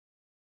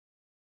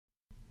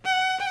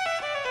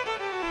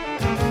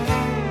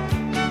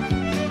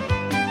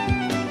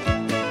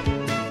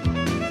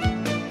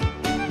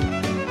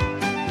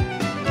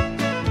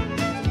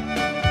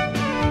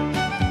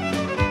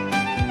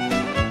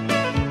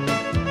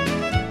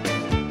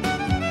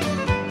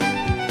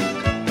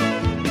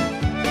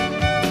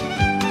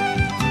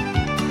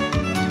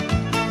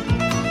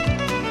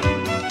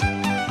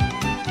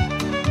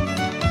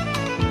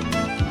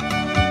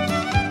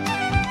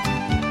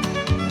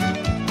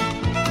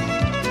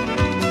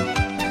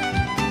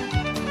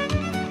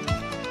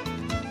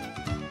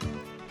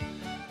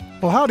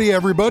Well, howdy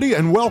everybody,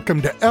 and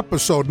welcome to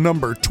episode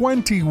number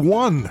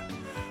 21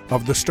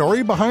 of The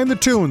Story Behind the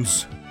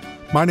Tunes.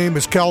 My name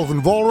is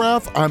Calvin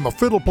Vollrath. I'm a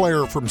fiddle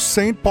player from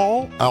St.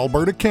 Paul,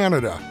 Alberta,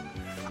 Canada.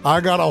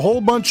 I got a whole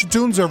bunch of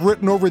tunes I've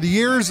written over the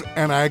years,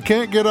 and I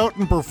can't get out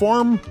and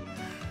perform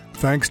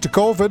thanks to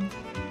COVID.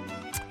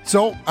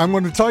 So I'm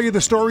going to tell you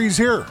the stories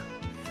here.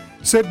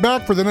 Sit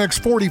back for the next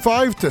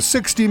 45 to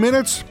 60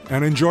 minutes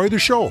and enjoy the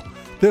show.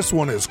 This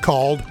one is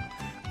called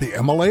The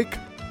Emma Lake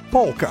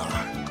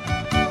Polka.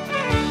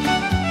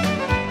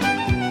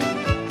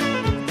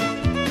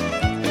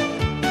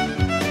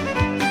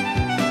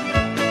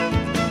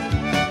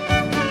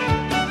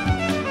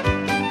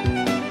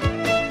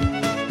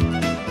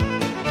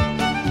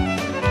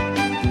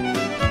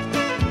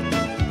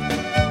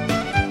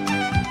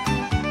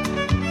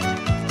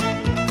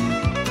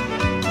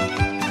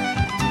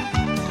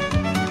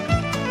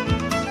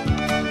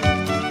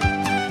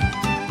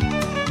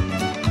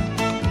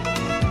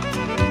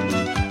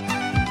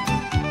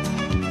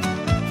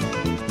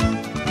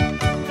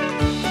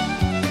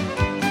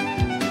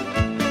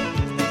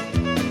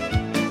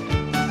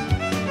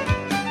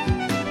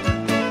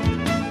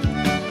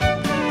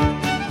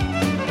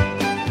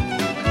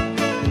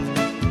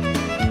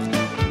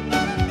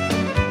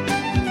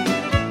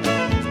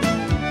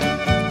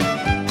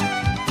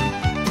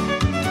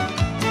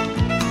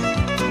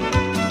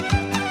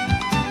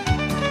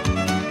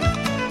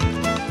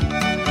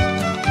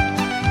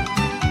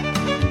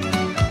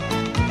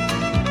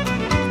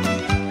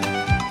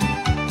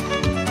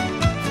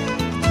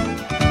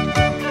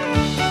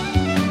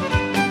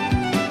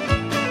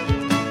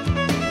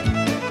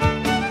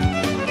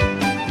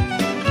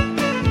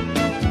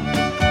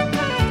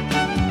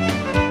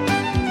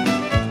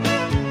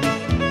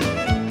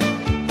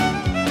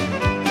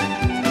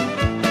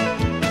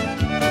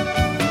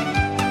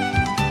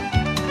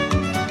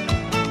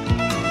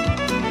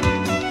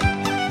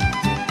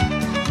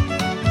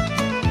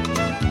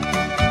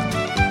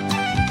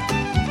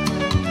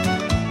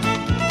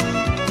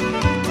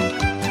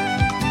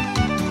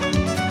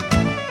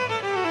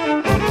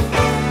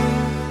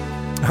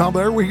 Now,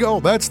 there we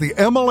go. That's the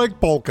Emma Lake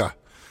Polka.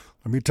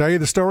 Let me tell you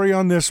the story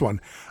on this one.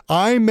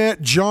 I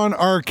met John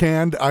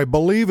Arcand, I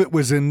believe it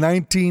was in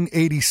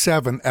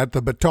 1987 at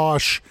the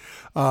Batoche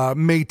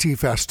Métis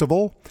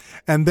Festival.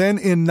 And then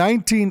in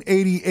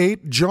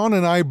 1988, John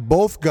and I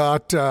both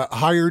got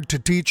hired to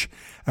teach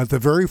at the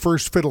very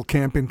first fiddle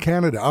camp in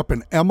Canada, up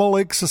in Emma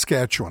Lake,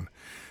 Saskatchewan.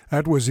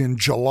 That was in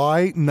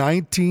July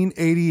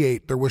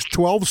 1988. There was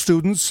 12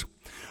 students.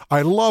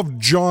 I loved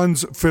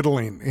John's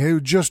fiddling. He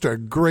was just a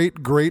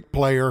great, great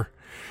player.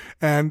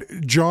 And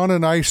John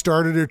and I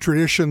started a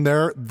tradition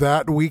there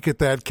that week at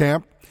that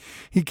camp.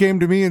 He came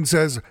to me and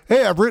says,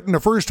 "Hey, I've written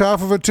the first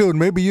half of a tune.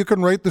 Maybe you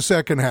can write the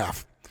second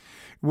half."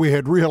 We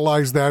had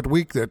realized that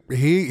week that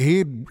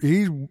he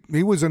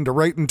was into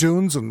writing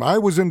tunes and I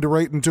was into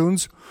writing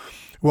tunes.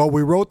 Well,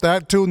 we wrote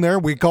that tune there.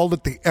 We called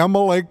it the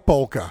Emma Lake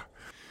Polka.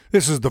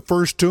 This is the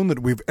first tune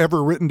that we've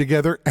ever written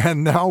together,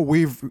 and now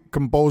we've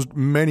composed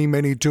many,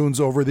 many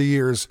tunes over the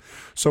years.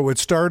 So it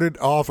started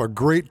off a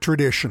great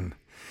tradition.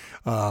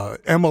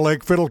 Emma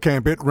Lake Fiddle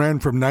Camp, it ran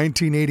from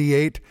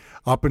 1988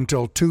 up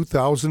until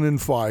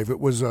 2005. It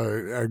was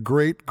a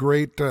great,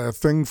 great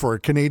thing for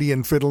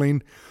Canadian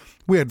fiddling.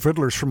 We had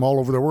fiddlers from all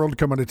over the world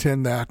come and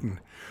attend that,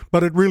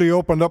 but it really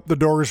opened up the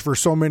doors for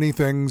so many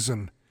things.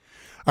 And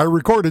I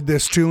recorded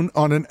this tune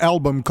on an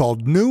album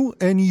called New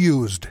and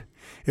Used.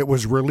 It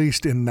was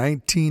released in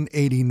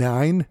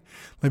 1989.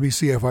 Let me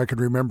see if I can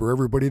remember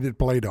everybody that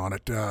played on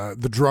it.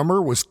 The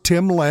drummer was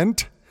Tim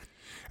Lent.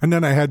 And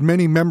then I had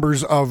many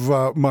members of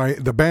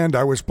the band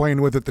I was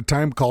playing with at the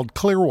time called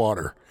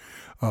Clearwater.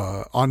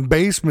 On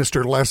bass,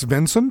 Mr. Les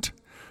Vincent.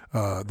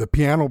 The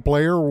piano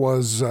player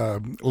was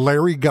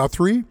Larry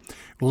Guthrie.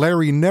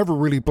 Larry never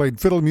really played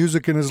fiddle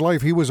music in his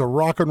life. He was a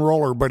rock and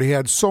roller, but he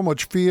had so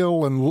much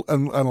feel and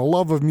a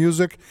love of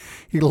music.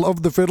 He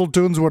loved the fiddle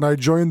tunes when I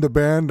joined the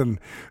band, and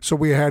so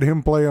we had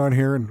him play on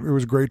here, and it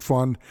was great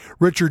fun.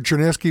 Richard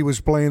Chernesky was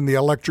playing the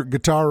electric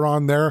guitar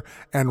on there,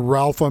 and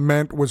Ralph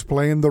Ament was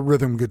playing the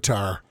rhythm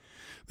guitar.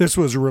 This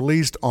was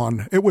released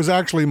it was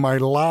actually my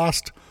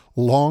last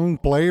long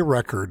play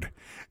record,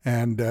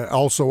 and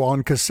also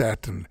on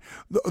cassette, and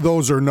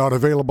those are not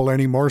available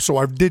anymore, so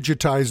I've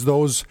digitized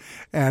those,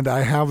 and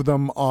I have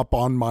them up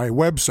on my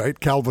website,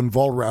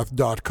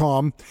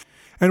 calvinvollrath.com,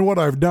 And what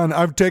I've done,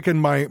 I've taken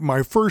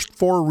my first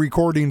 4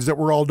 recordings that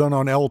were all done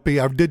on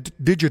LP, I've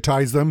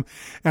digitized them,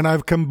 and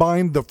I've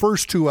combined the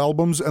first 2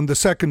 albums and the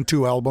second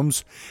 2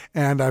 albums,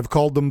 and I've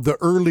called them The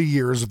Early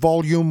Years,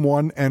 Volume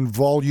 1 and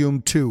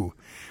Volume 2.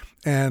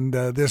 And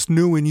this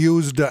new and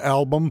used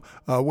album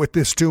with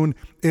this tune,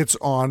 it's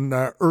on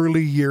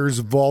Early Years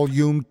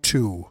Volume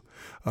 2.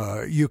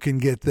 You can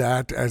get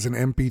that as an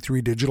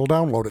MP3 digital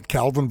download at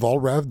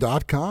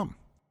calvinvollrath.com.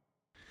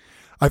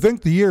 I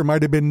think the year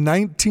might have been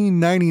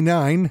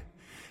 1999,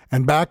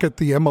 and back at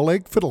the Emma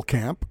Lake Fiddle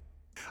Camp,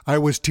 I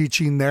was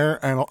teaching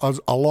there, and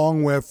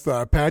along with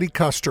Patty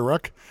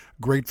Kusteruk,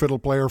 great fiddle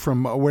player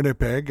from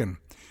Winnipeg, and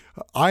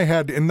I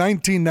had, in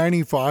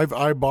 1995,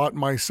 I bought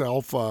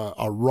myself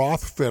a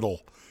Roth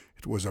fiddle.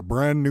 It was a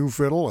brand new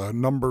fiddle, a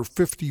number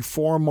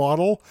 54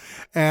 model,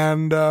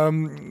 and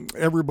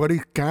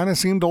everybody kind of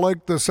seemed to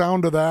like the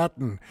sound of that,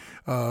 and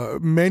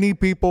many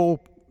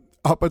people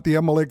up at the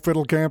Emma Lake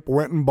Fiddle Camp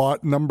went and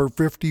bought number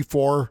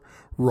 54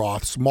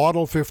 Roths,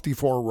 model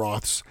 54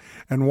 Roths,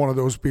 and one of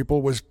those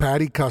people was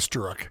Patty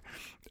Kusteruk,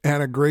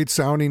 and a great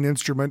sounding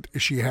instrument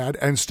she had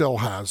and still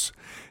has.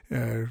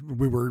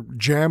 We were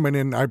jamming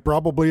in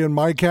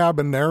my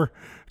cabin there,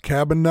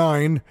 cabin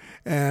 9,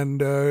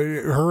 and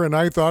her and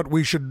I thought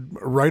we should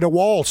write a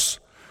waltz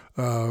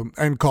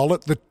and call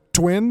it the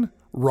Twin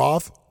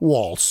Roth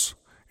Waltz.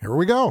 Here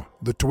we go,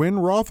 the Twin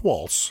Roth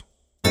Waltz.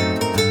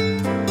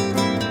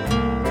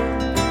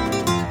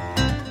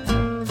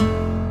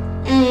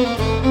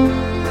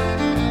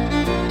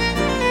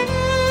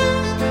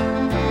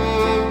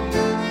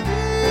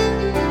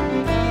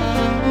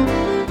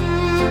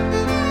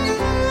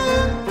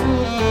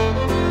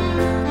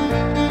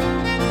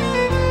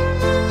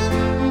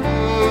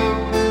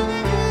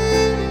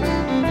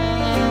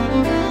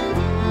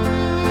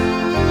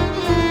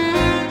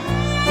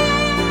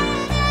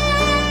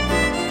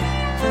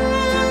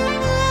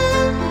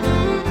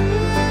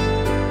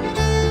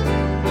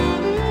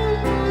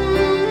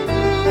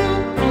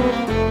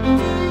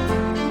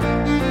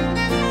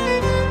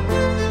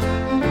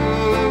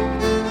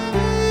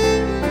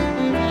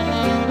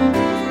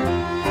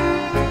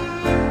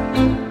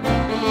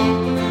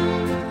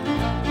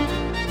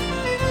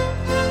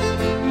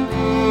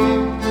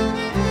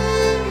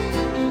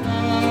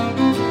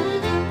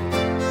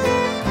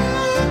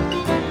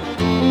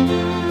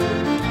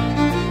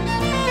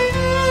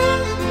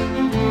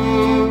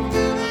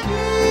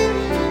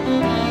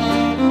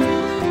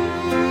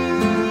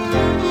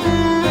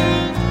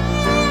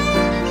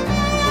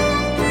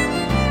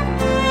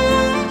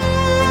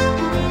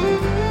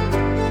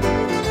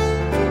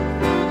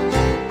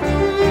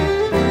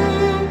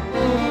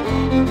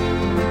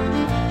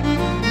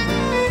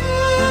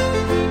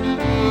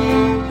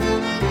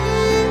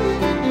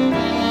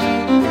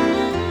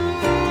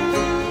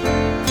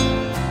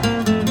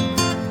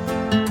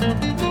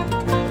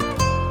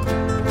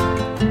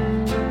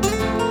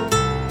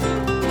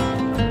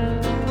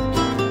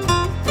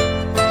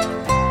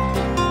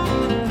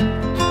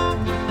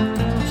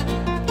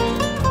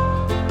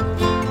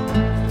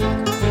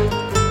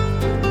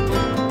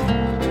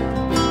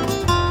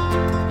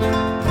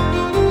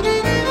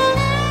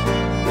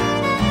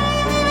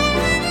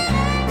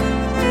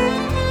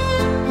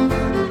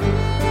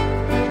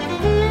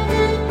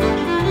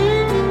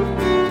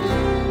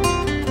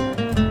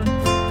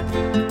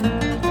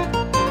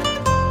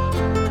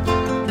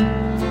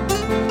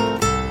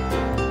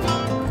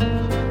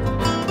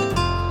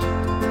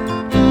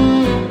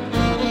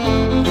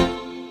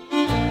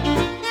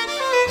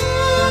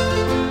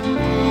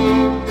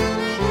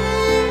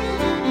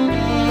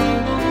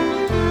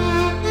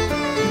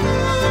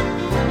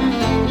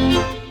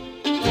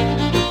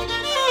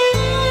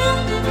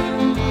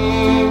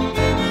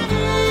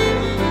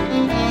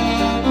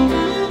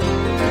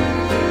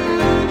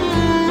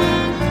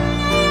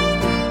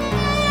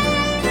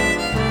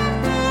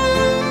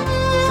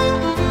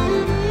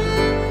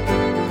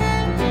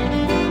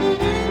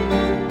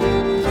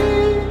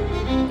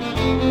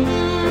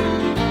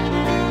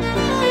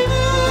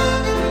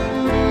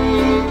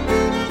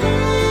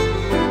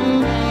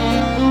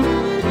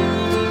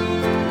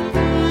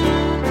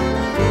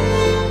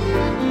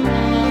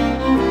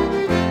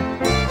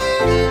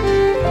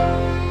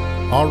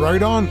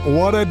 Right on.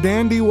 What a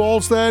dandy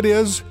waltz that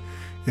is.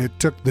 It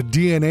took the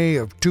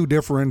DNA of 2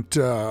 different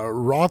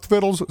Roth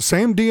fiddles,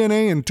 same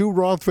DNA in 2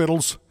 Roth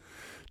fiddles,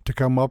 to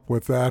come up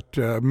with that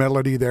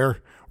melody there.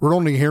 We're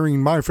only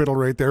hearing my fiddle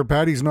right there.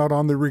 Patty's not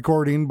on the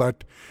recording,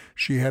 but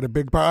she had a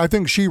big part. I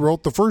think she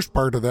wrote the first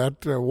part of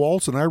that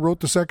waltz, and I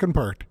wrote the second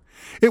part.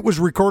 It was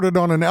recorded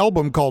on an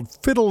album called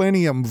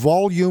Fiddlenium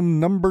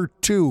Volume Number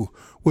 2,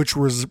 which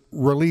was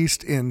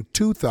released in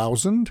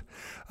 2000.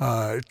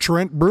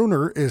 Trent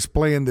Bruner is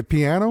playing the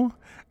piano,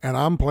 and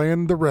I'm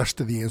playing the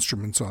rest of the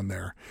instruments on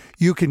there.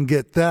 You can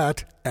get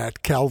that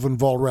at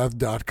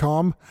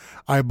calvinvollrath.com.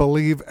 I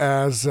believe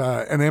as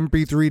an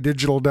MP3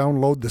 digital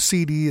download. The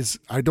CD is,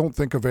 I don't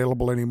think,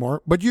 available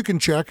anymore, but you can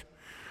check.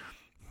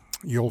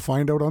 You'll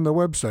find out on the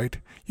website.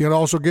 You can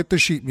also get the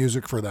sheet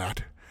music for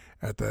that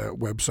at the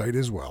website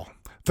as well.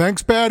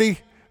 Thanks, Patty.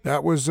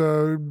 That was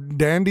a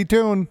dandy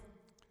tune.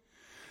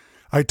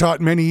 I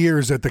taught many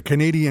years at the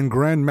Canadian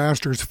Grand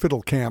Masters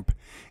Fiddle Camp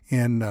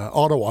in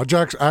Ottawa,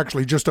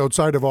 actually just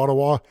outside of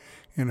Ottawa,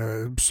 in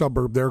a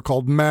suburb there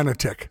called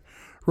Manotick,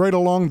 right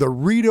along the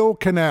Rideau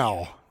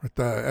Canal at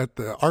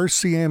the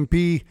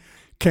RCMP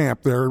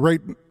camp there,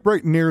 right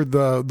near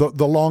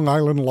the Long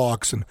Island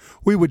Locks. And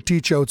we would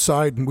teach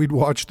outside, and we'd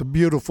watch the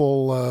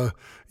beautiful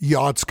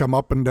yachts come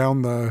up and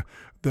down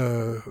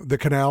the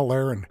canal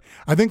there. And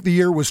I think the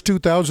year was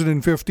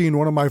 2015.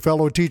 One of my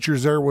fellow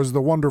teachers there was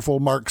the wonderful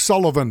Mark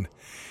Sullivan.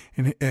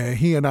 And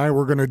he and I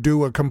were going to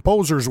do a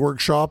composer's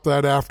workshop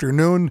that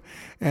afternoon,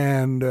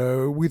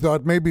 and we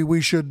thought maybe we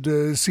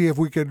should see if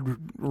we could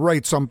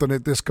write something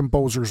at this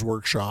composer's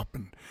workshop.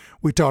 And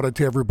we taught it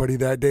to everybody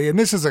that day. And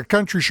this is a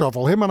country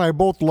shuffle. Him and I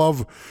both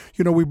love,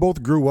 we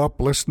both grew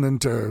up listening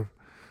to,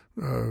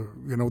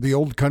 the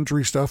old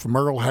country stuff,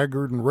 Merle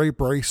Haggard and Ray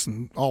Price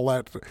and all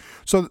that.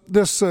 So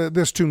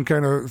this tune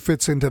kind of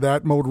fits into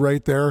that mode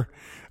right there.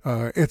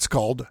 It's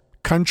called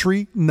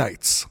Country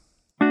Nights.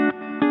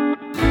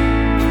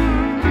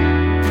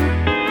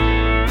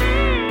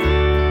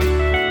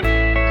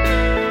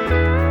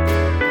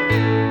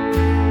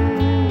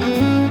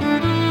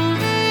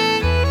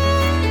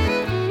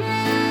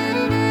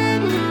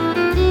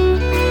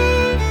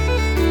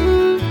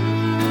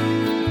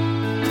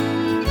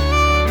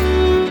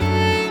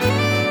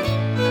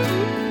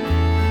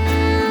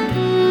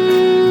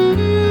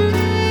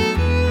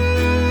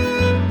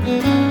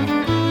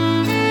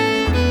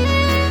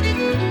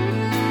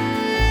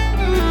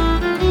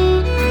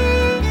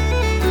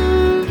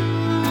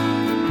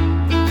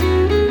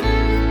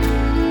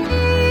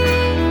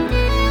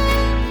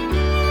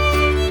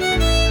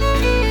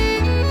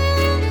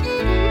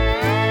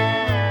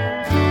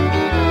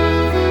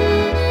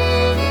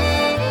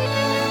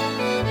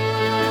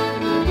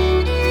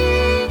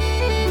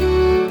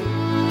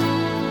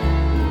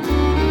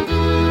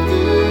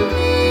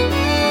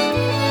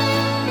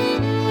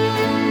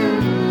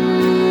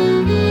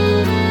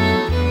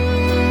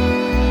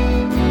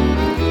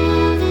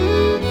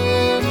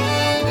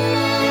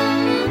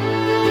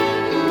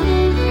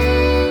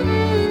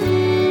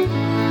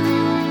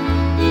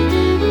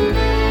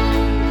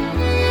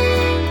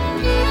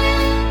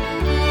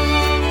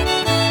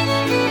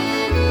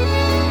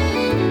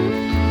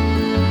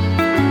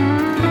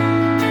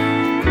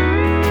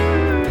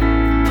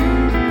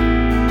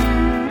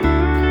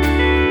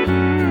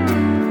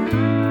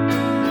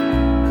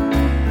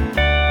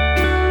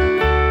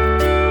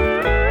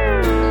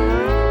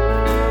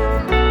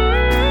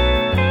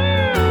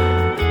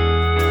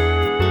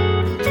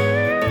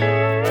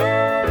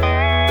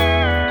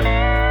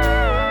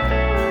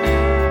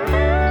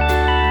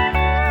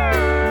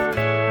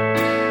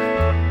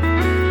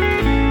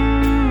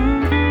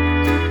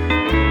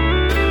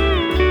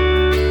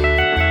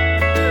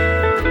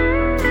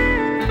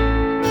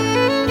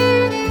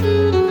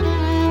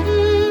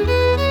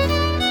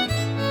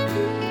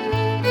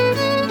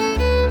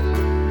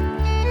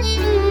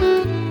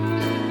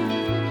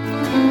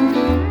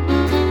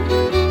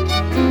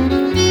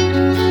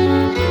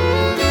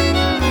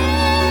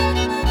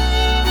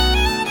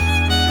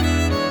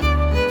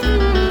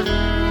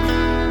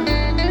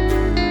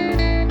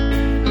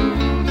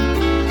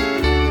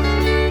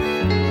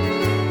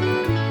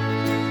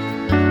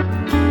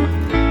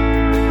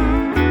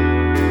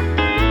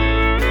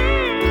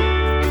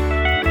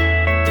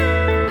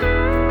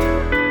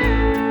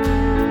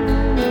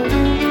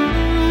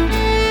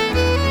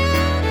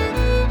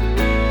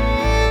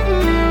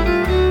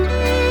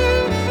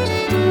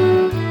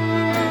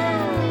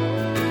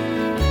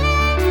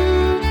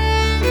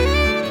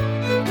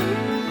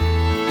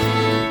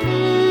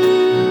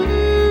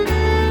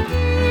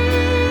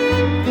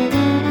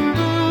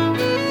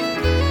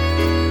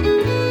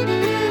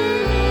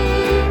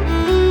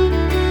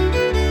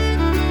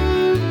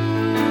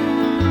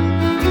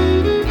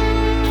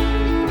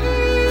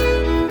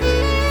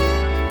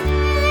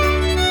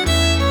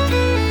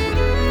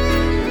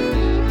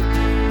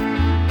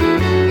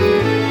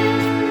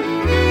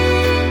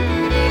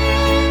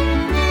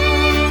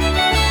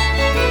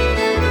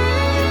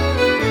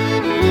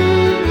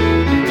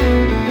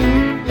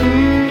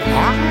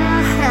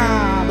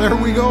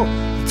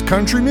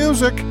 Country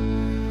music.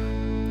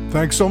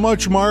 Thanks so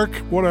much, Mark.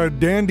 What a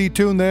dandy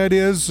tune that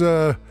is.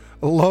 I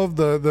love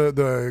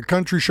the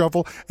country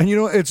shuffle. And,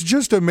 it's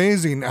just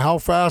amazing how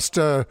fast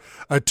a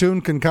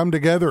tune can come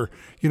together.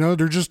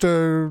 They're just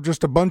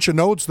a bunch of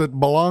notes that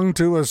belong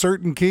to a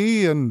certain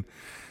key, and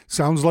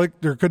sounds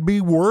like there could be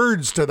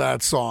words to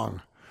that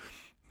song.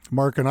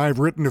 Mark and I have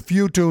written a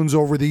few tunes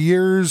over the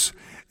years,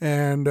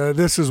 and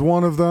this is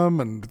one of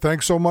them. And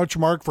thanks so much,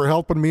 Mark, for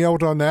helping me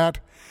out on that.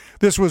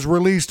 This was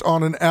released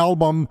on an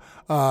album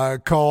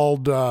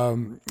called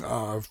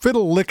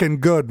Fiddle Lickin'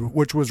 Good,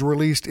 which was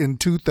released in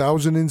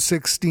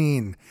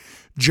 2016.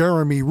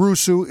 Jeremy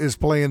Russo is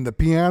playing the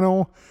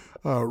piano.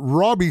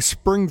 Robbie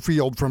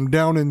Springfield from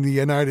down in the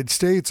United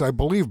States, I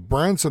believe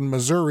Branson,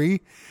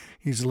 Missouri,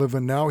 he's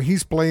living now.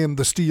 He's playing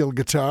the steel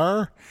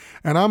guitar,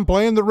 and I'm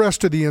playing the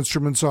rest of the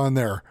instruments on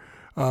there.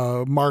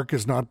 Mark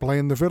is not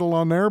playing the fiddle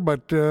on there,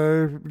 but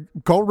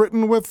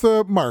co-written with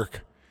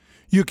Mark.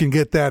 You can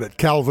get that at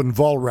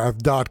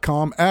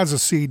calvinvollrath.com as a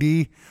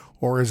CD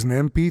or as an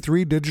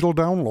MP3 digital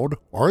download,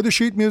 or the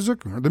sheet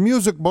music, or the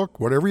music book,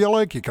 whatever you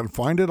like. You can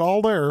find it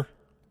all there.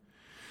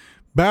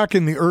 Back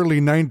in the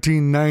early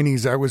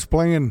 1990s, I was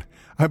playing,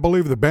 I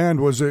believe the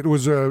band was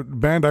a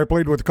band I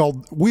played with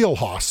called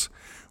Wheelhouse.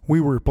 We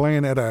were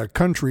playing at a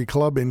country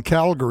club in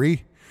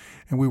Calgary,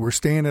 and we were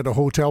staying at a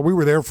hotel. We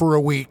were there for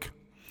a week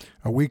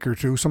or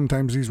two.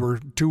 Sometimes these were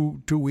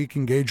two-week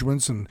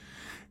engagements, and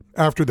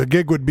after the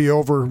gig would be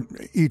over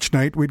each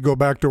night, we'd go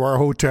back to our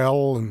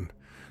hotel and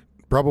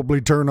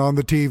probably turn on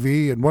the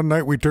TV. And one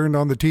night we turned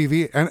on the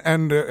TV,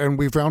 and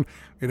we found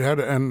it had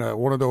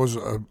one of those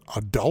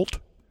adult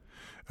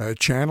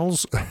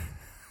channels,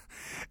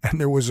 and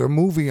there was a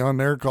movie on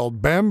there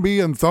called Bambi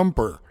and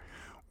Thumper.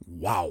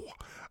 Wow.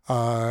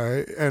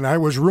 And I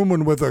was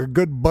rooming with a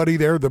good buddy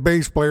there, the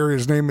bass player.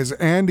 His name is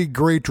Andy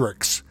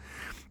Greatrix.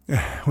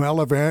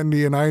 Well, if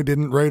Andy and I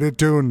didn't write a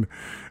tune,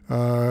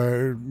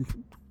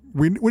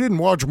 we didn't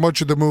watch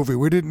much of the movie.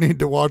 We didn't need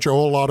to watch a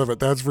whole lot of it,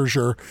 that's for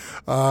sure.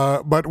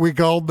 But we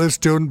called this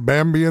tune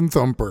Bambi and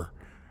Thumper.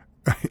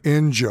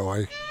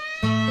 Enjoy.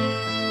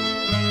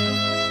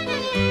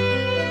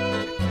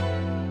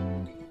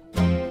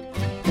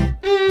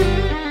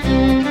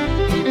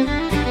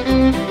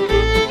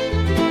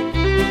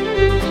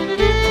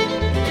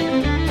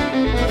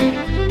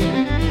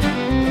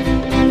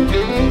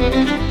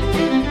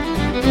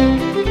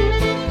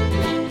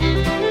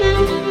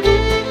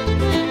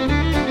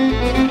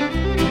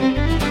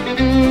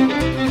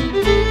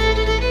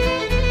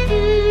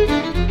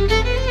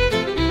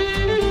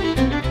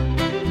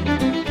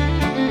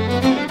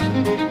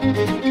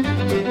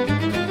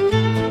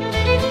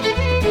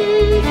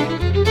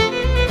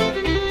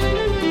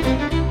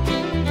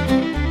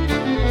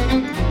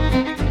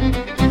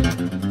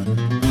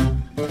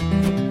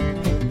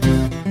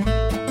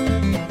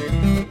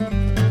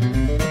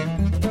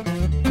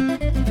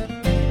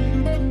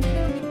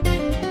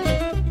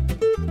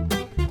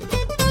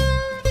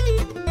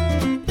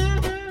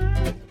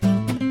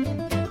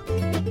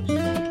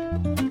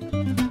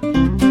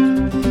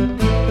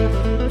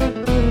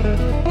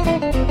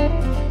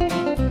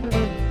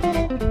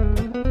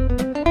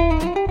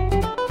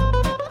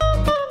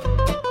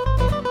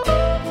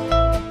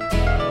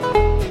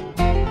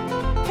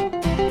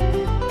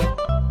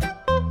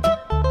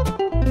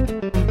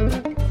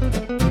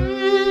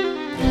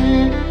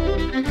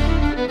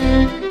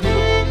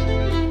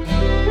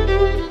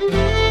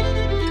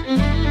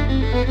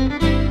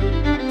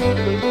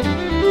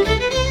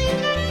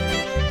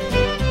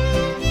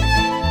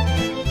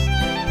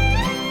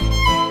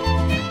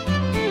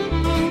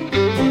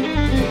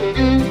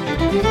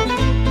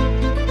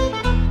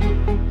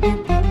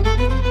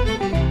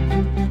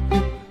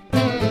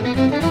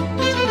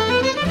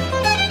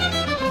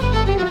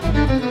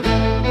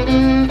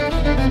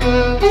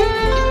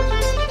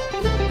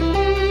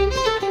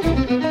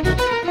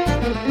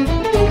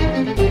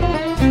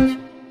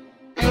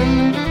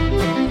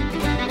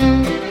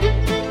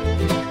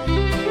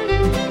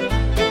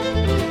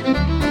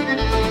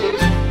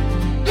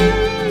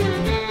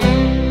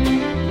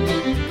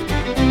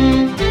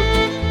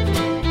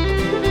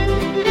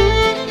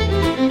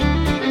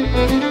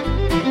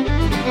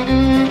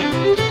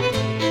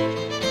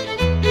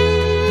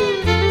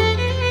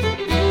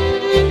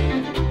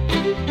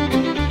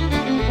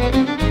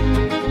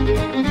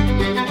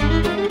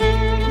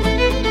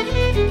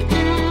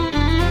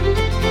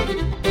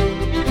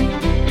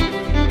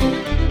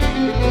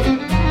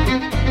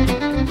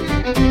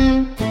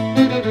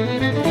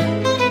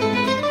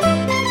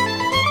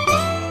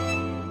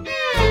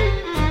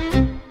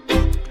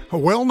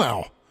 Well,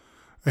 now,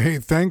 hey,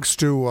 thanks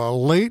to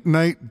Late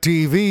Night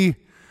TV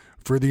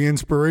for the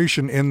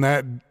inspiration in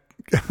that.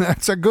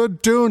 That's a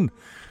good tune.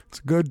 It's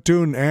a good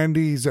tune.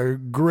 Andy's a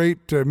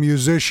great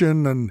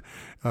musician, and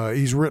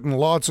he's written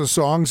lots of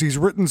songs. He's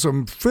written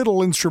some fiddle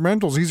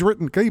instrumentals.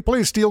 He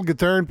plays steel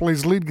guitar and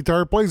plays lead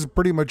guitar, plays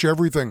pretty much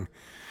everything.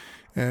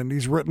 And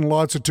he's written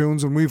lots of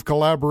tunes, and we've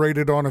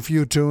collaborated on a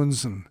few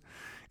tunes, and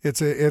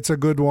it's a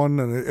good one.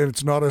 And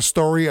it's not a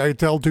story I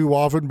tell too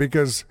often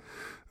because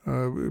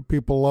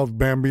people love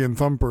Bambi and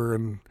Thumper.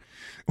 And,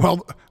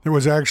 well, there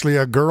was actually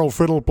a girl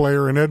fiddle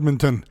player in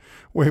Edmonton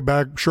way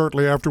back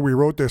shortly after we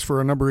wrote this, for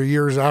a number of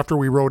years after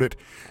we wrote it.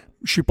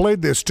 She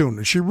played this tune,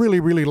 and she really,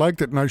 really liked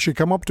it. And she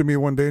come up to me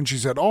one day and she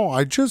said, "Oh,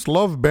 I just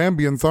love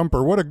Bambi and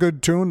Thumper. What a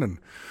good tune."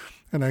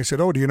 And I said,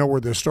 "Oh, do you know where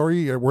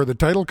the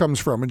title comes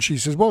from?" And she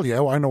says, "Well,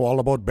 yeah, I know all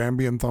about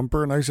Bambi and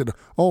Thumper." And I said,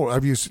 "Oh,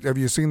 have you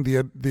seen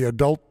the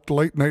adult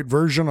late night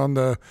version on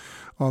the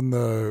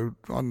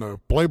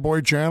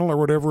Playboy channel or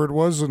whatever it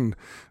was?" And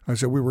I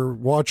said, "We were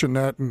watching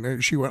that,"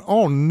 and she went,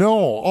 oh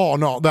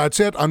no, that's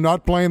it. I'm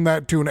not playing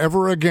that tune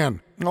ever again.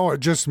 Oh, it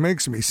just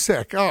makes me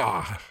sick."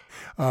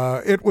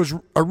 It was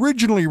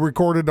originally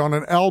recorded on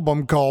an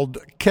album called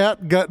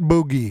Catgut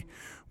Boogie,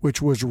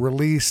 which was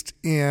released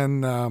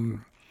in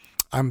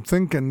I'm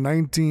thinking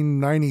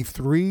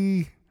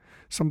 1993,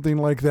 something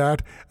like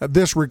that.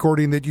 This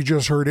recording that you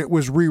just heard, it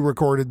was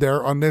re-recorded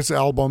there on this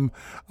album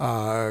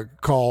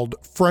called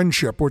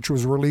Friendship, which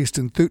was released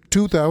in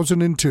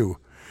 2002.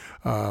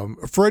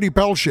 Freddie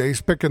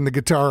Pelche's picking the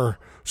guitar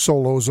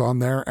solos on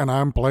there, and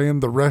I'm playing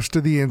the rest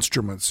of the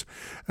instruments.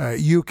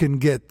 You can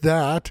get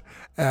that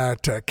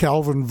at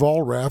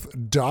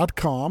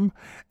calvinvollrath.com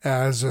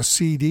as a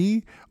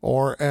CD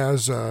or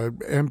as a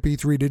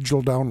MP3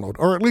 digital download.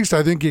 Or at least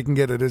I think you can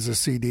get it as a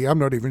CD. I'm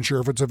not even sure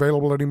if it's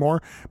available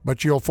anymore,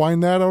 but you'll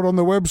find that out on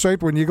the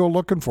website when you go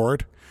looking for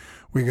it.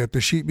 We get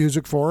the sheet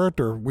music for it,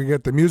 or we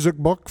get the music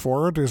book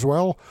for it as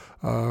well,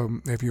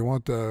 if you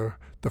want the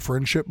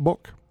Friendship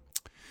book.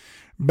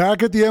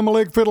 Back at the Emma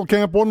Lake Fiddle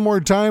Camp one more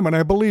time, and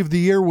I believe the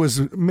year was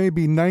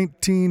maybe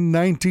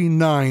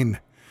 1999.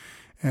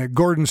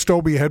 Gordon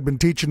Stobie had been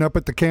teaching up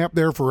at the camp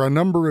there for a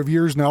number of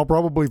years now,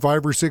 probably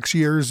 5 or 6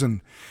 years,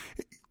 and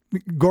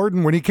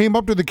Gordon, when he came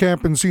up to the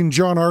camp and seen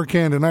John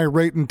Arcand and I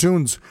writing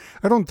tunes,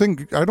 I don't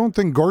think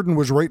Gordon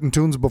was writing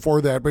tunes before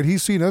that, but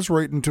he's seen us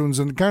writing tunes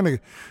and kind of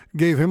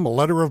gave him a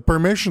letter of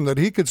permission that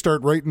he could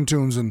start writing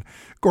tunes. And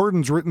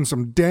Gordon's written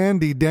some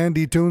dandy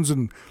tunes,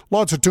 and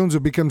lots of tunes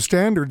have become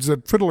standards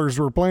that fiddlers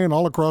were playing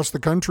all across the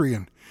country.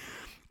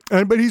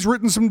 But he's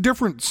written some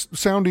different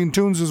sounding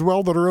tunes as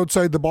well that are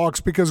outside the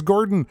box, because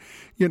Gordon,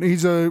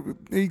 he's kind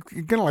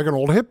of like an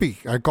old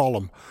hippie, I call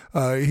him.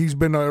 He's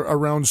been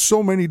around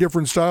so many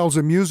different styles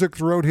of music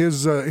throughout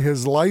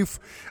his life.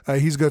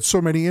 He's got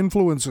so many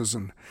influences.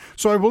 And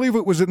so I believe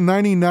it was at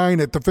 99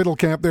 at the fiddle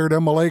camp there at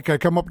Emma Lake. I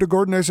come up to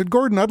Gordon. I said,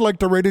 Gordon, I'd like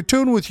to write a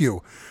tune with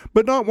you,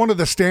 but not one of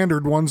the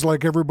standard ones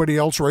like everybody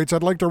else writes.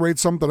 I'd like to write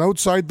something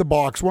outside the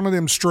box, one of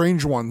them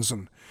strange ones.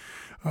 And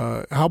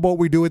how about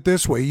we do it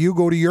this way? You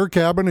go to your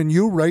cabin and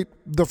you write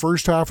the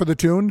first half of the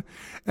tune,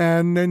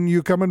 and then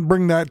you come and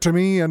bring that to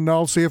me, and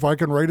I'll see if I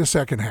can write a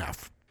second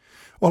half.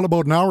 Well,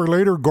 about an hour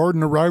later,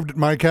 Gordon arrived at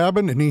my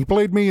cabin, and he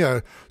played me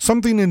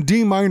something in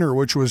D minor,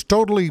 which was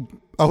totally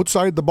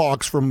outside the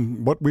box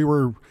from what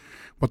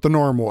the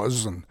norm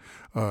was. And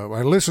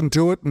I listened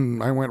to it,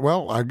 and I went,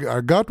 well,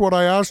 I got what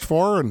I asked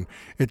for, and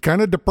it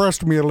kind of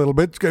depressed me a little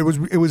bit. It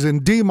was in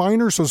D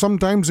minor, so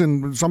sometimes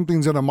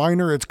something's in a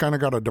minor, it's kind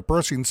of got a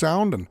depressing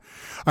sound. And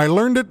I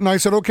learned it, and I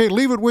said, okay,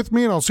 leave it with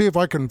me, and I'll see if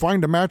I can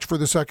find a match for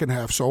the second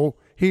half. So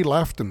he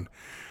left, and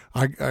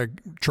I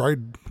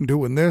tried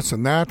doing this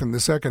and that in the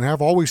second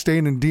half, always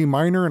staying in D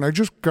minor, and I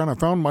just kind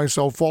of found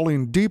myself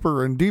falling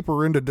deeper and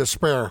deeper into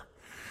despair.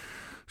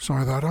 So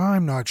I thought,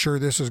 I'm not sure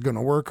this is going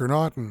to work or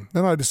not. And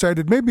then I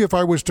decided maybe if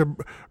I was to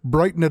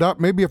brighten it up,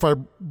 maybe if I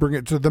bring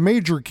it to the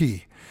major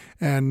key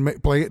and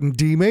play it in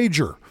D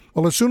major.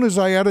 Well, as soon as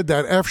I added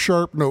that F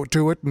sharp note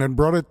to it and then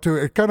it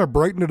kind of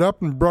brightened it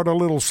up and brought a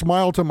little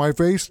smile to my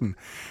face.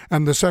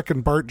 And the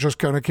second part just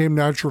kind of came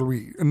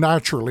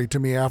naturally to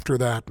me after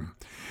that. And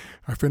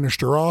I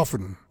finished her off,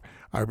 and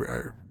I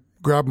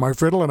grabbed my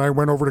fiddle and I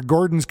went over to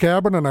Gordon's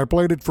cabin and I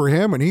played it for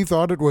him, and he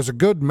thought it was a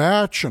good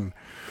match. And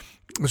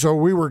so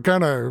we were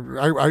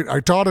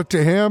I taught it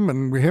to him,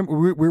 and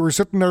we were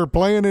sitting there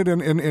playing it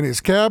in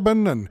his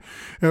cabin, and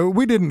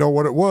we didn't know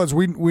what it was.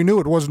 We knew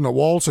it wasn't a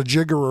waltz, a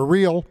jig, or a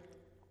reel.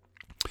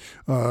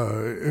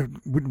 We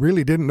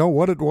really didn't know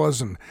what it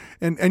was. And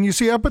you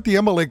see, up at the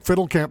Emma Lake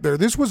Fiddle Camp there,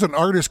 this was an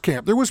artist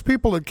camp. There was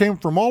people that came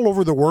from all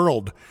over the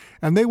world,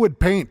 and they would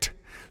paint.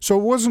 So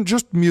it wasn't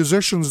just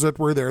musicians that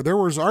were there. There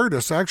was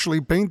artists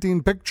actually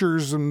painting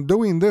pictures and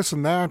doing this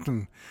and that.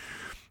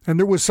 And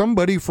there was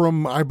somebody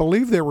I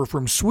believe they were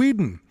from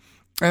Sweden.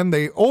 And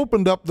they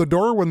opened up the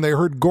door when they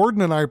heard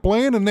Gordon and I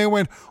playing, and they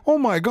went, oh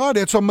my God,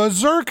 it's a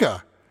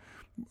mazurka.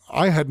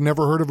 I had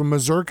never heard of a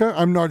mazurka.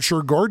 I'm not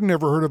sure Gordon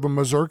ever heard of a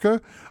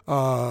mazurka.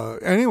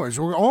 Anyways,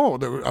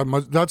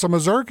 that's a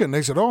mazurka. And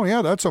they said, oh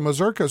yeah, that's a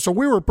mazurka. So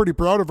we were pretty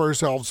proud of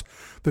ourselves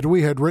that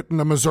we had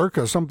written a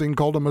mazurka, something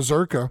called a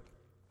mazurka.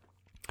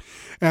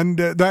 And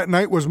that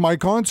night was my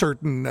concert,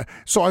 and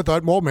so I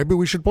thought, well, maybe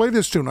we should play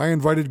this tune. I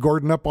invited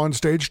Gordon up on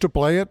stage to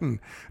play it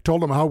and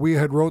told him how we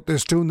had wrote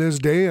this tune this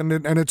day, and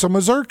it's a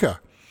mazurka.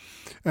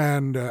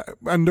 And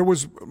there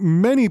was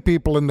many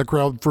people in the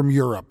crowd from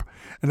Europe.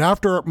 And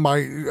after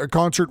my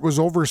concert was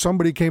over,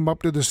 somebody came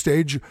up to the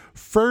stage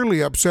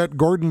fairly upset.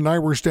 Gordon and I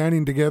were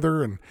standing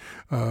together, and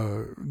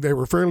they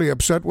were fairly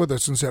upset with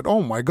us and said,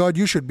 oh my God,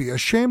 you should be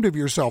ashamed of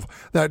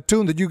yourself. That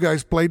tune that you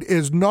guys played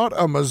is not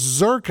a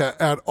mazurka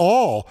at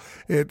all.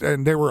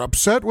 And they were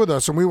upset with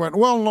us. And we went,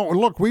 well, no,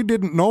 look, we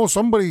didn't know.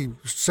 Somebody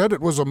said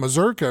it was a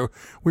mazurka.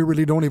 We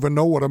really don't even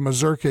know what a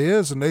mazurka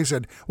is. And they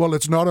said, well,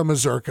 it's not a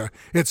mazurka.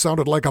 It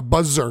sounded like a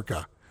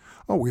buzzurka.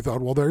 Oh, we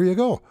thought, well, there you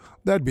go.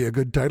 That'd be a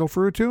good title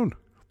for a tune.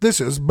 This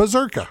is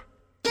Bazurka.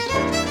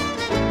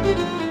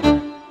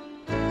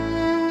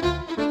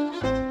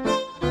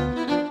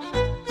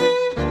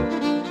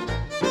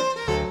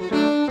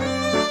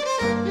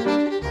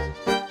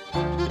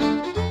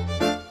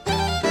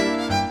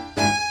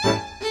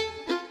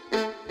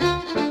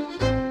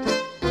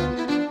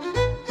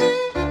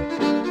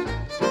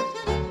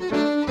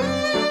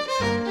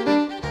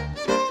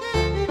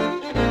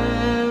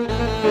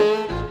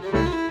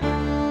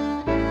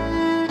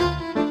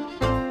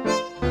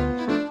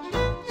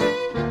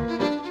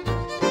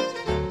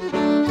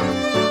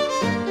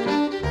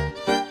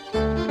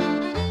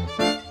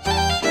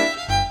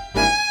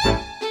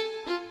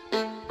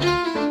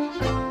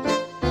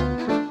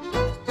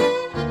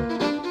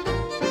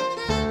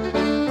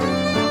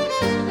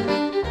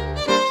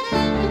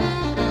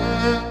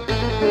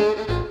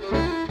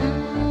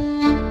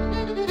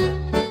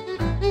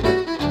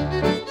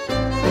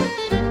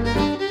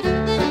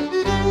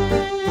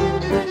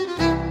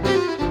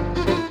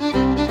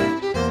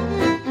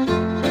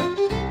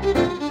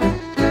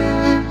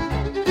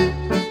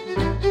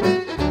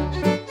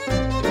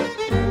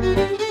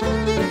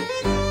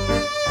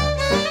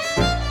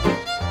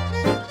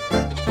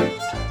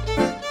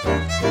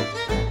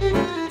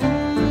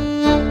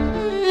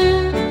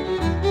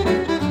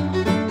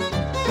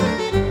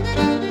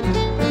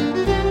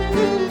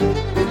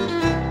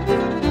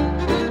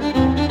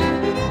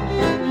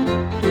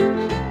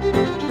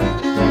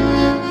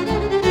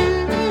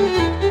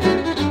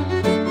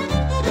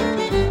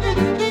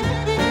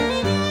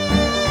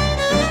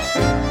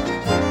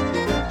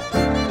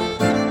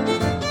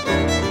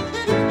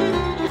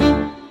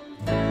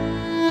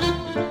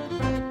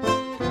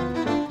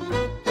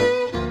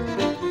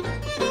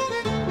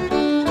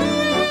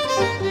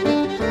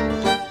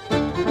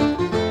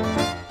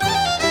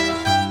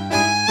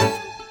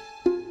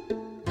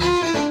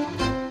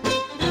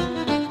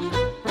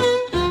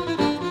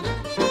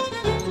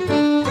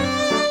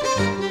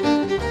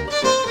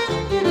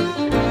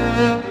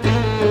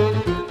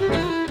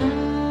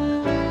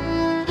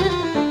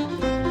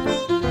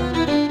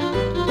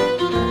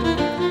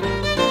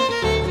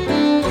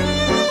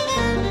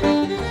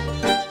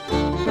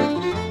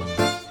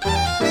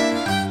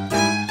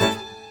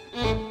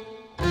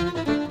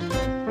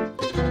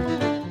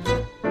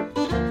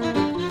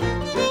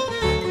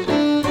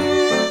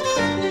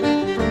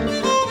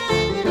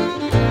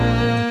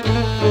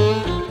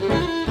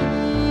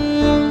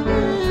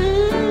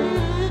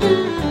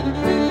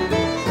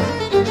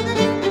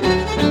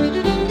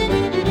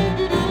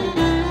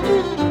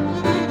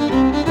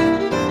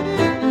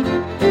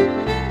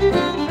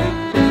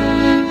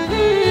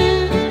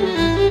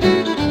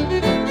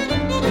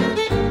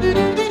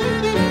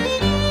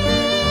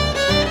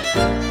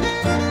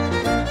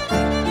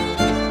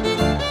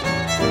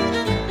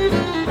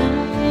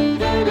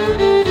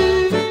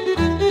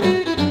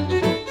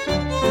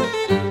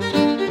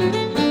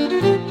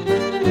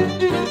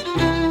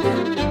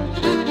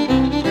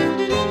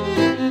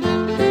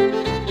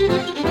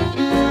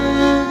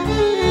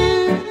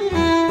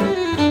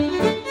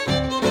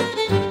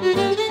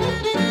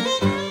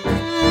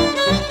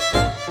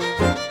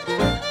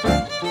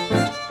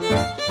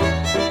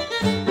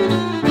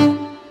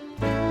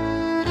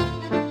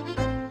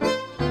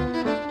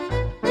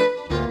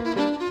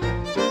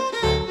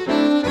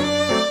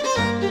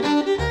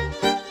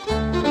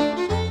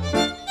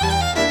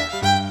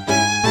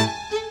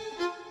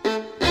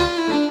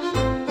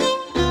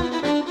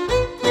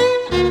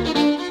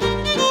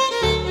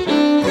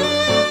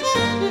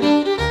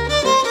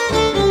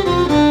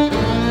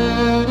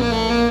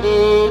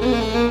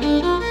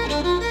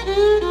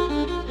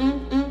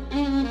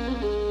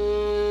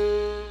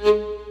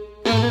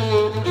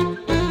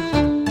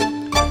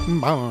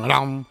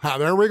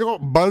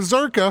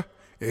 Bazurka.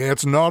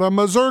 It's not a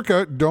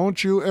mazurka.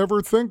 Don't you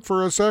ever think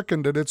for a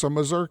second that it's a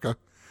mazurka.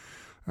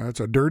 That's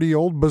a dirty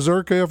old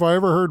bazurka if I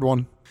ever heard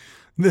one.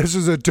 This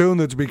is a tune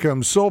that's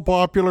become so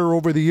popular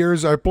over the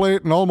years. I play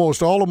it in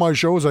almost all of my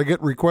shows. I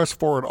get requests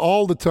for it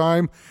all the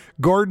time.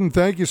 Gordon,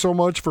 thank you so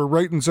much for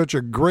writing such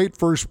a great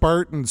first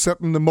part and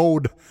setting the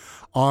mode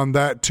on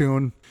that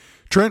tune.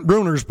 Trent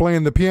Bruner's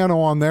playing the piano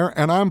on there,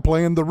 and I'm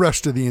playing the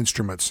rest of the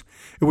instruments.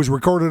 It was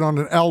recorded on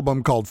an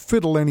album called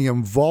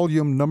Fiddlenium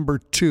Volume Number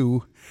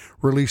 2,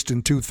 released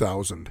in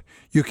 2000.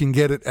 You can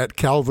get it at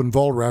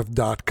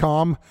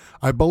calvinvollrath.com.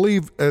 I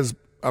believe as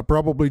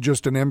probably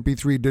just an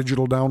MP3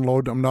 digital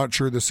download. I'm not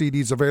sure the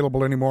CD's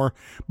available anymore,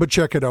 but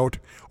check it out.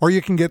 Or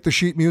you can get the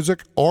sheet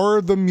music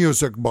or the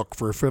music book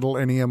for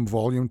Fiddlenium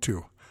Volume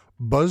 2.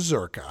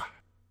 Bazurka.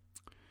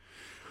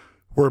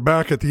 We're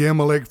back at the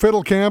Emma Lake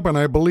Fiddle Camp, and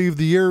I believe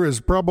the year is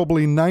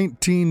probably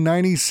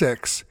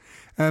 1996.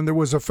 And there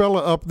was a fella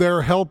up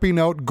there helping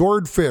out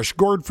Gord Fish.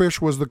 Gord Fish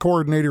was the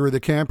coordinator of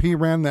the camp. He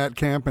ran that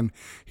camp, and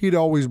he'd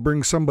always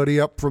bring somebody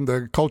up from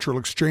the Cultural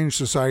Exchange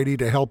Society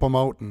to help him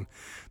out. And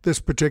this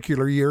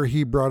particular year,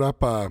 he brought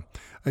up a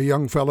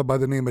young fella by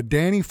the name of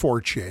Danny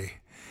Fortier.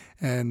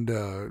 And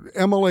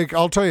Emma Lake,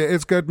 I'll tell you,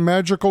 it's got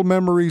magical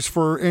memories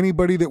for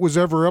anybody that was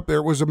ever up there.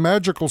 It was a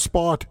magical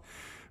spot.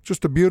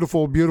 Just a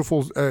beautiful,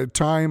 beautiful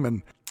time.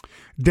 And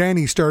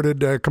Danny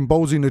started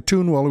composing a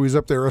tune while he was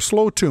up there, a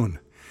slow tune.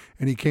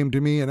 And he came to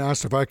me and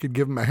asked if I could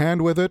give him a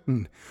hand with it.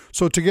 And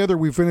so together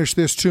we finished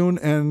this tune,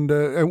 and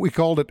we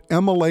called it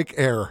Emma Lake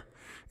Air.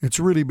 It's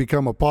really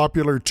become a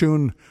popular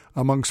tune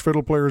amongst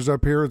fiddle players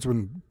up here. It's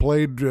been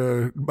played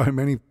by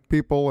many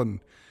people,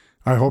 and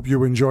I hope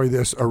you enjoy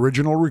this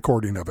original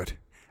recording of it.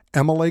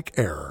 Emma Lake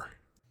Air.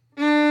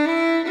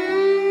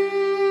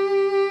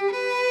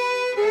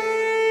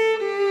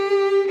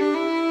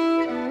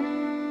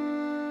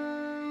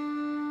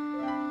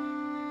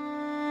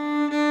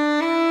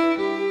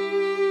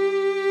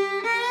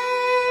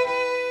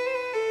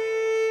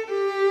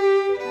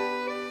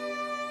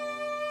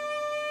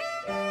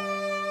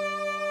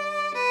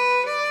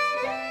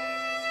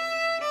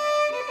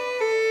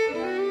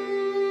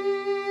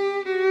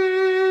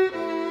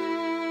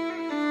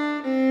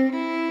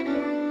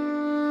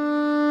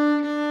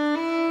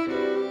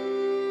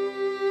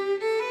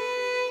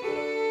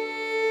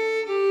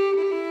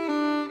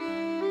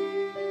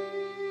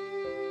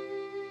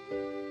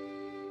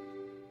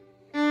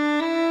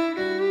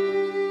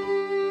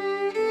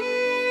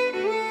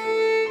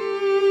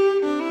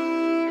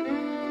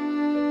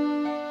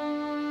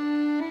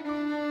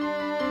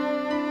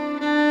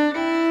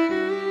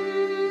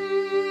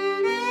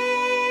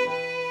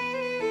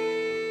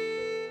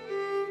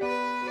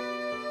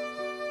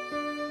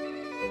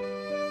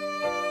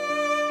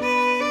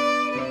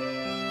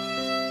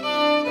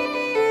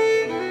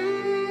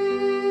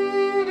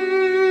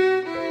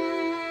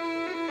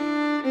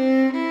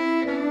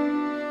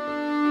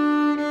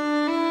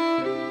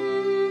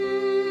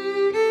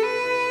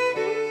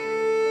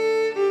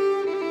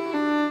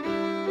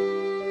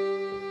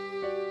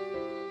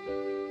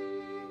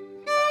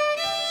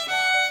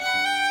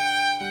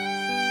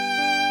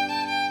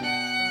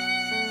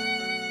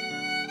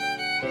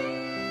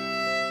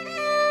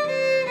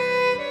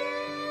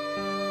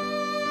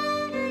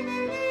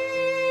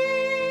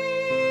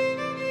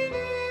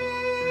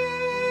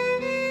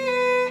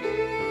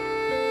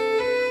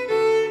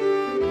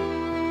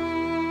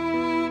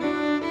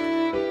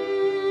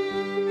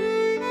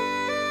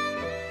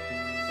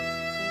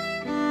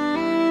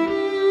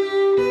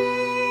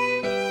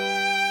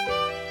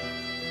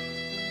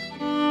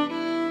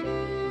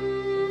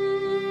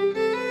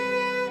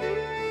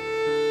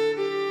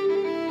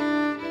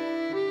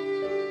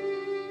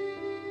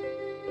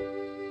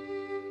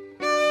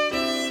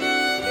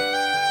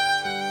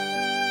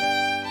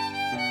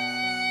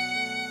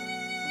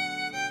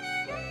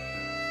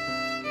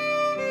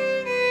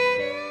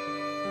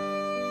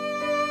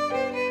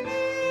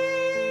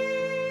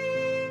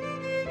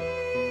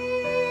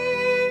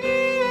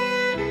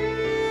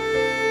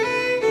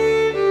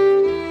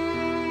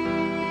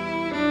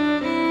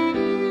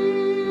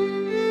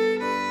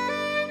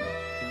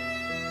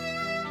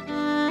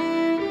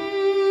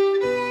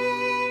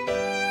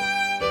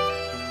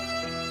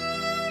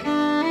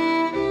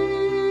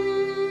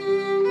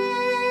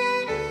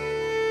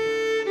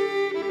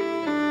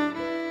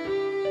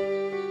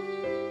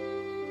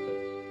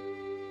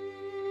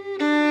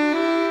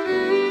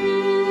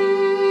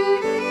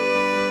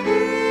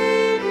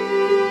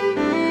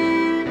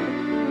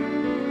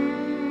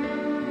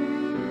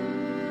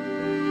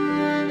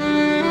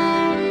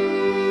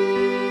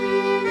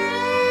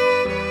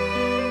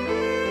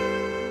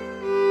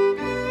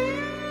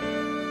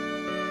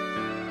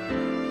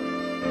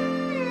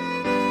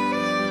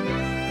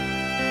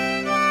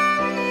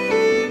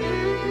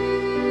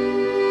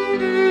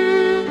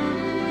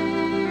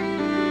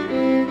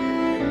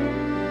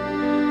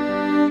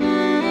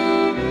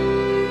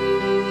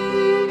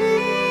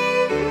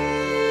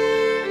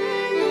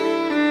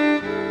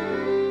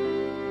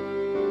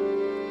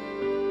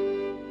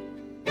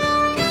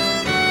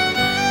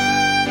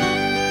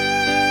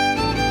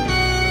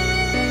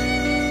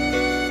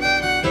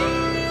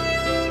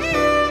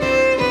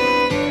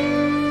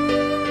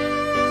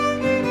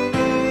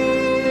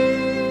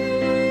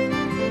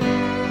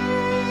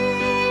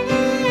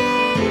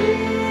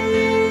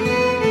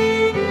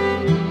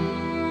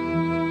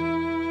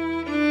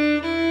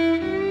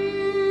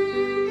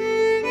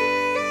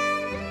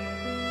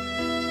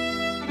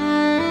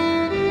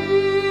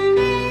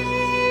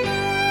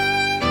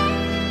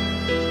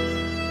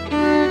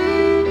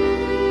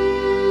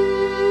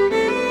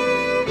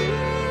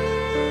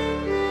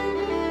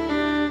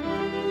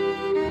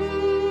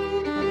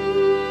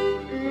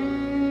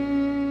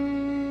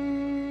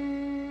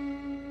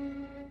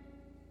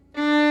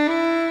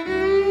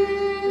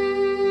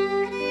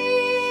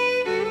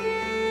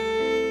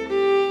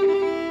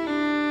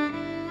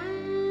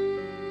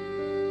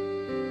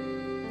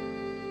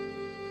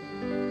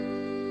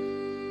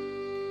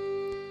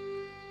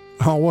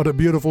 Oh, what a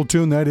beautiful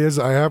tune that is.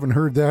 I haven't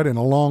heard that in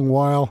a long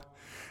while.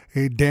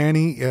 Hey,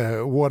 Danny,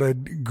 what a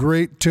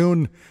great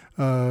tune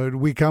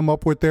we come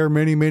up with there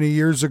many, many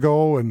years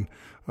ago, and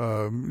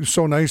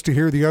so nice to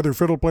hear the other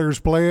fiddle players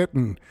play it,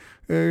 and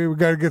we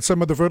got to get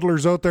some of the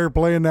fiddlers out there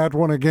playing that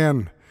one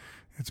again.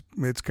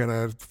 It's kind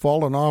of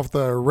fallen off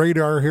the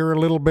radar here a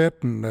little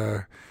bit,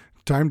 and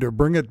time to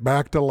bring it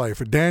back to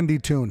life. A dandy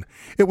tune.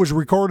 It was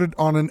recorded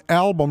on an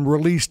album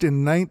released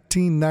in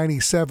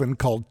 1997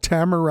 called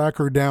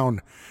Tamaracker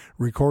Down.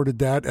 Recorded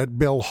that at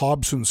Bill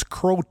Hobson's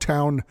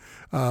Crowtown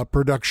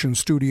production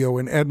studio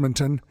in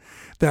Edmonton.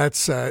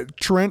 That's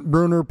Trent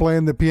Bruner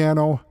playing the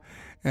piano,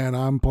 and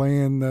I'm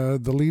playing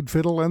the lead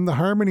fiddle and the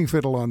harmony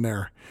fiddle on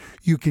there.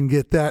 You can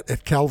get that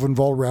at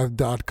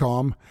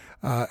calvinvolrath.com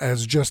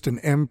as just an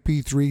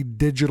MP3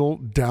 digital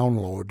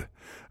download,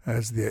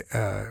 as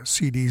the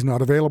CD's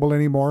not available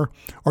anymore.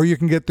 Or you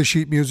can get the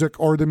sheet music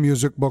or the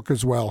music book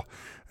as well.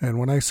 And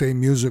when I say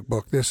music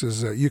book, this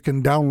is you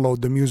can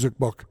download the music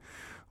book.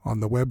 On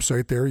the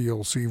website there,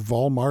 you'll see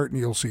Walmart and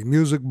you'll see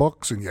music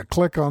books, and you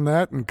click on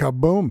that and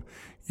kaboom,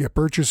 you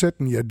purchase it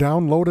and you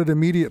download it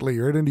immediately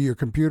right into your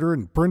computer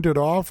and print it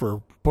off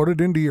or put it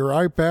into your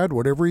iPad,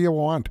 whatever you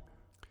want.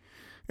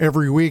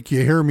 Every week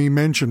you hear me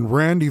mention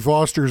Randy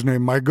Foster's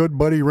name, my good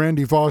buddy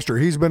Randy Foster.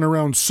 He's been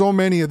around so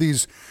many of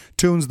these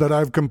tunes that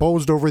I've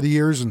composed over the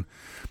years, and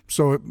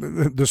so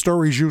the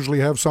stories usually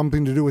have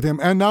something to do with him.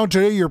 And now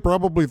today you're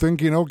probably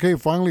thinking, okay,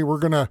 finally we're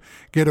going to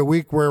get a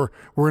week where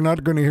we're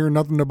not going to hear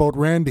nothing about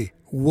Randy.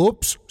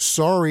 Whoops,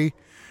 sorry.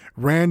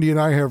 Randy and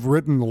I have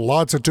written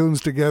lots of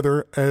tunes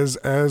together as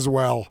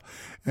well.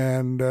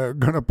 And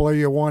going to play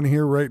you one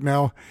here right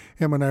now.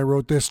 Him and I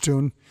wrote this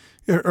tune.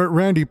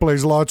 Randy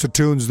plays lots of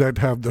tunes that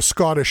have the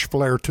Scottish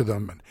flair to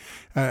them.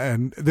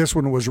 And this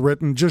one was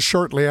written just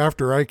shortly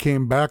after I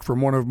came back from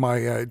one of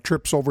my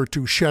trips over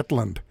to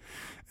Shetland.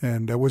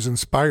 And I was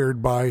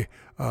inspired by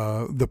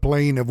the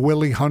playing of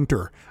Willie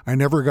Hunter. I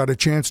never got a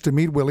chance to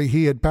meet Willie.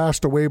 He had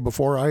passed away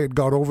before I had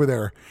got over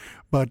there.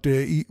 But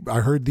I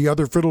heard the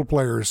other fiddle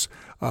players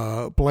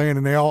playing,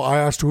 and I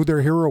asked who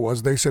their hero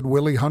was. They said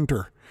Willie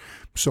Hunter.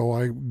 So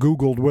I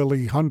Googled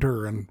Willie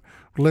Hunter and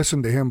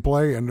listened to him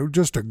play, and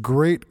just a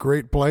great,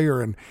 great player.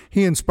 And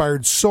he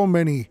inspired so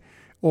many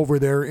over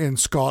there in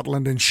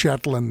Scotland and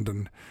Shetland,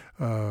 and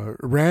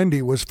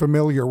Randy was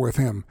familiar with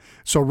him.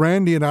 So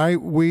Randy and I,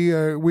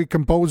 we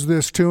composed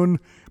this tune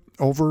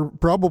over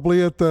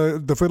probably at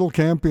the fiddle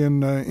camp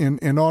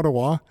in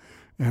Ottawa,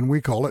 and we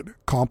call it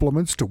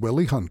Compliments to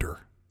Willie Hunter.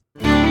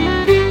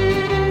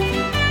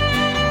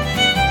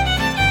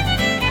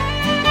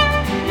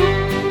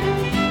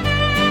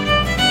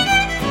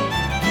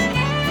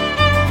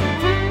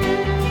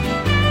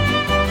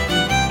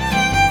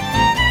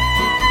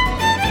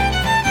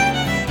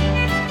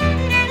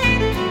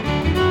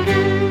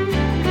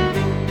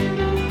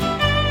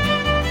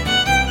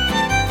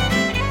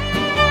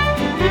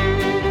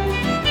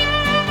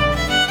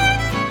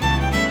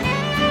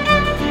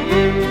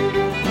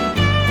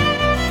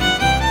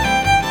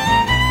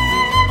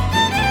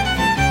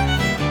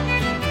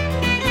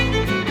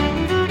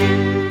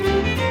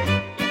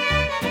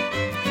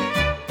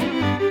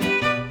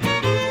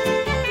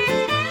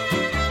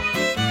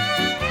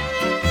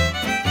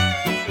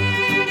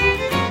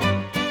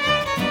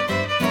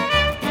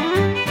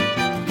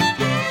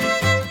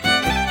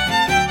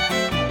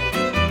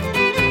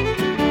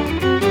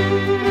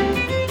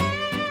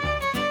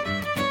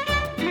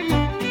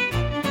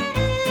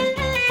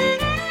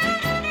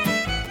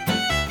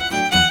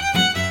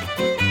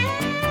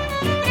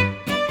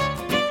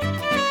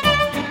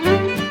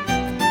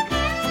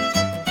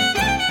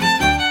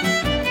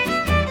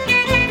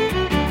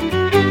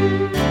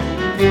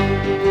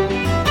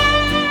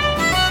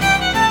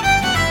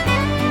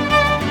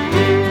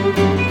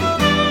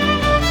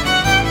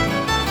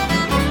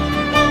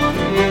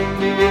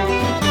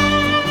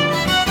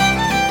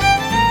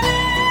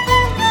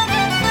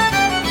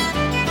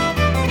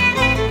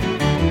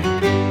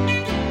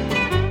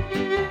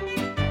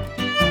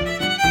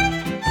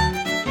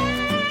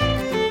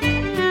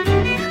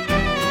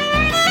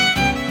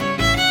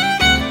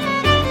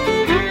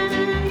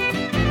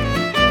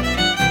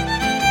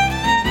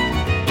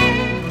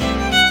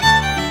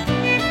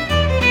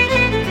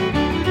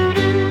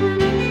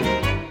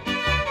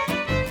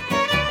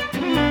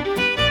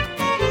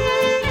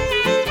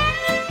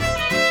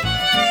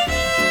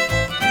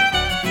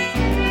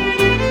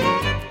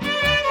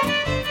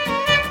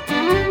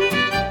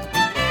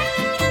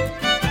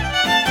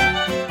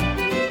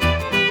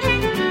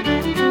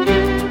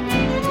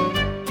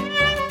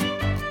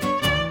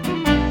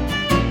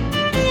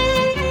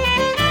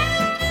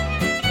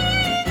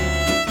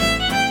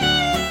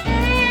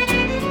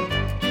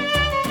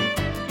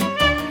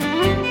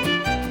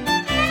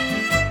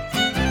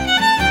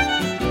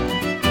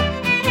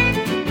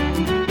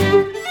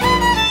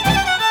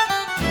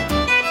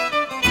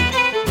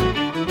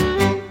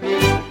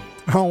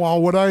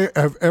 would I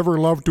have ever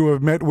loved to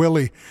have met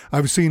Willie?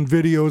 I've seen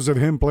videos of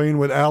him playing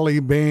with Ali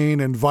Bain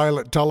and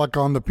Violet Tulloch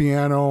on the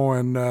piano,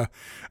 and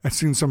I've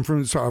seen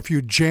a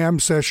few jam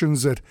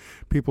sessions that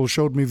people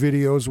showed me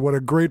videos. What a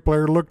great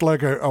player. Looked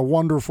like a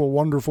wonderful,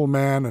 wonderful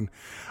man. And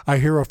I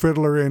hear a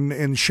fiddler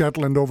in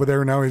Shetland over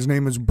there now. His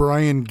name is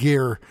Brian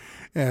Gear,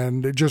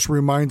 and it just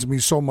reminds me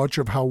so much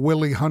of how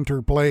Willie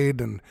Hunter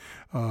played.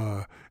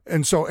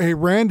 And so, hey,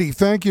 Randy,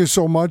 thank you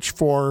so much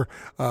for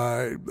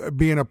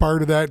being a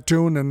part of that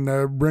tune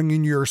and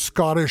bringing your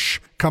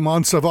Scottish Come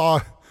On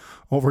Sava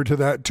over to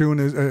that tune.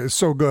 Is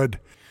so good.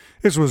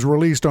 This was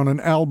released on an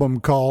album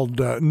called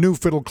New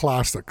Fiddle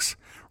Classics,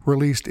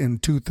 released in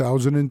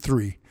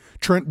 2003.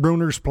 Trent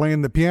Bruner's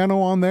playing the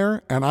piano on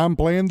there, and I'm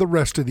playing the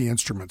rest of the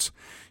instruments.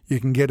 You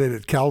can get it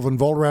at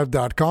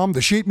calvinvolrath.com,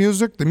 the sheet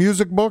music, the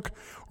music book,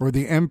 or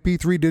the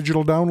MP3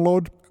 digital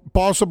download,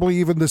 possibly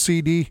even the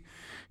CD.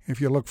 If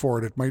you look for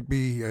it, it might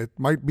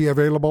be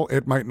available,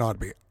 it might not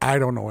be. I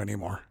don't know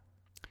anymore.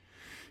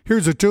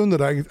 Here's a tune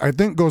that I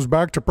think goes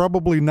back to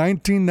probably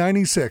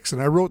 1996,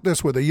 and I wrote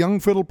this with a young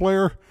fiddle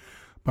player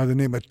by the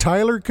name of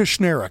Tyler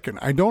Kashnerek, and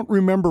I don't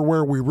remember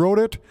where we wrote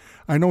it.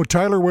 I know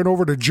Tyler went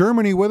over to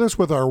Germany with us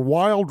with our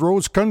Wild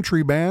Rose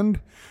Country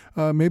Band.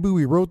 Maybe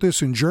we wrote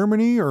this in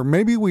Germany, or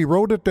maybe we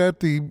wrote it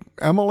at the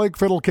Emma Lake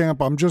Fiddle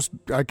Camp.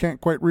 I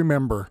can't quite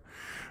remember.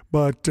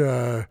 But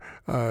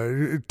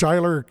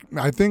Tyler,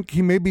 I think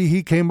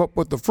he came up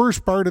with the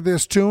first part of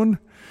this tune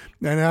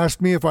and asked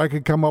me if I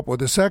could come up with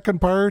the second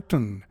part,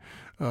 and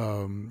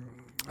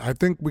I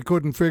think we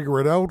couldn't figure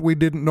it out. We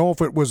didn't know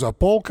if it was a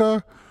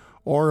polka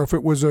or if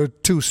it was a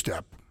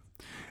two-step.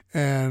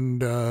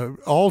 And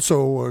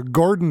also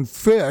Gordon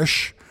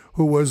Fish,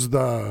 who was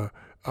the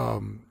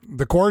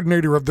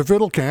coordinator of the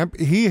fiddle camp,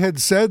 he had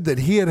said that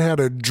he had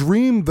a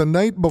dream the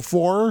night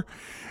before,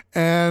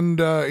 and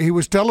he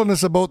was telling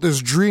us about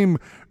this dream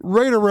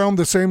right around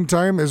the same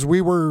time as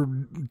we were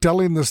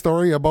telling the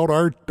story about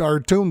our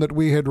tune that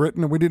we had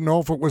written, and we didn't know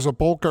if it was a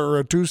polka or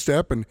a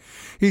two-step. And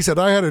he said,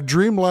 I had a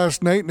dream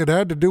last night, and it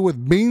had to do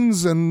with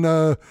beans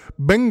and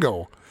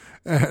bingo.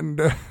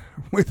 And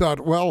we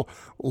thought, well,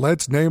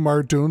 let's name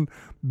our tune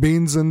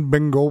Beans and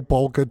Bingo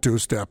Polka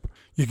Two-Step.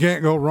 You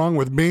can't go wrong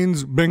with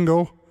beans,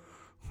 bingo,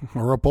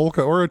 or a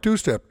polka or a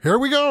two-step. Here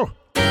we go.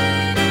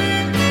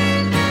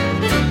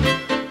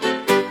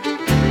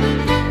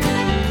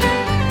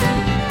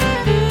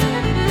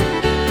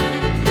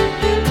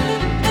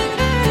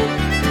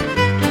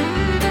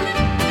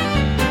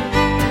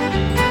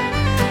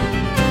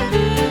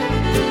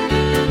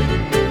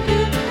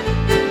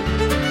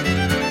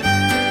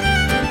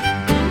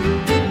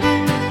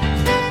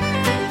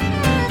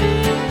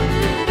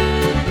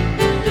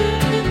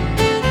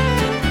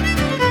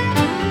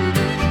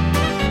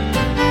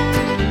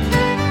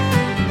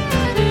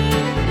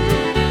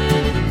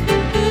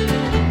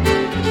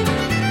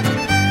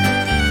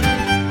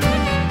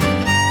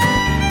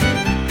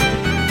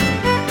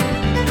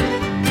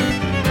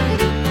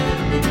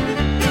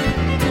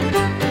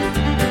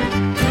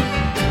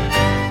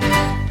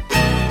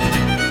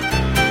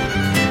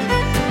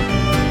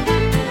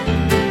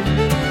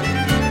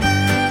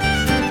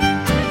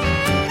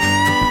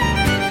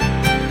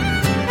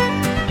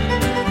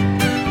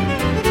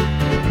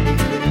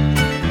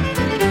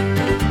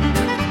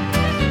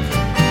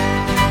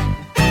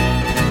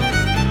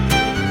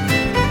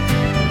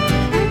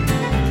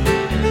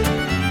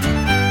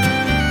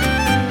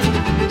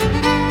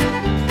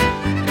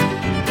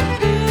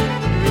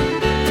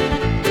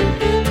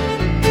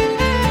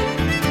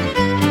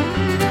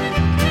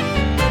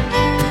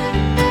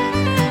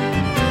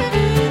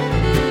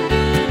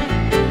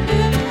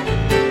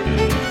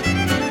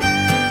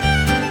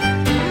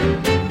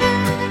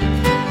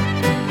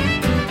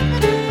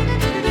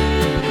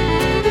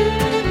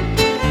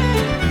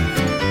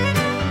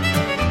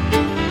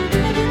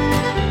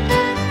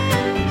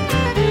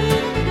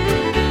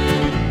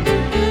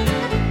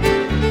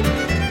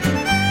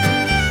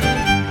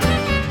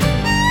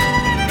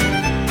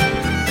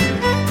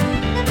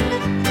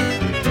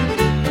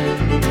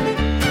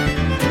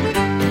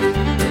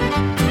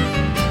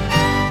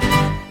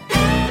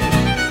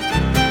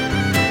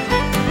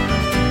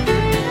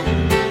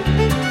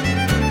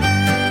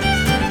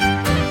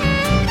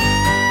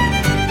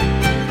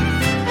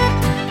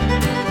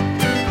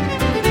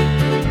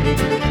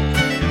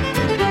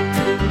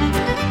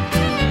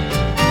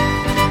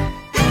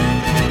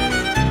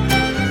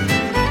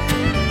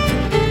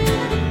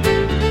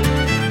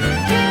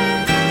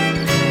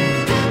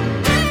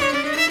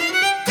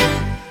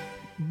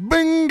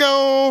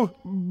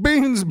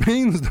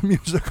 Beans, the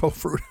musical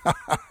fruit.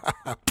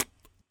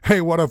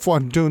 Hey, what a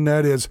fun tune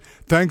that is.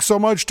 Thanks so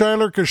much,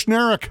 Tyler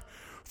Kashnerek,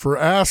 for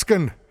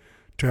asking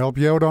to help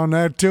you out on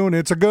that tune.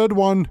 It's a good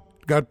one.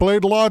 Got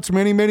played lots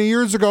many, many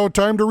years ago.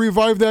 Time to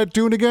revive that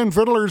tune again,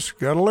 fiddlers.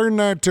 Gotta learn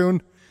that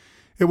tune.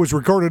 It was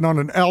recorded on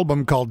an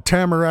album called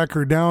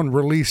Tamaracker Down,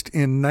 released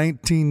in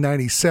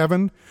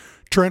 1997.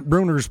 Trent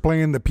Bruner's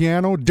playing the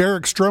piano.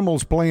 Derek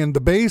Strummel's playing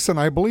the bass, and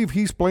I believe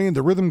he's playing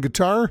the rhythm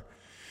guitar.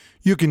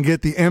 You can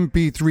get the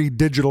MP3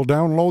 digital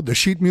download, the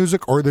sheet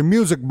music, or the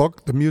music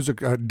book,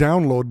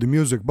 download the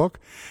music book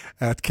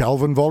at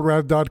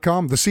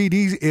calvinvolrath.com. The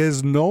CD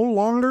is no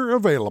longer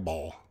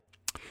available.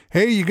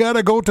 Hey, you got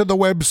to go to the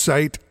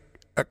website,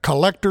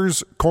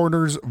 Collector's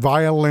Corners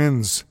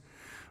Violins.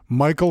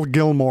 Michael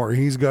Gilmore.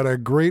 He's got a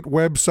great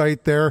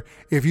website there.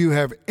 If you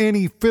have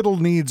any fiddle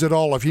needs at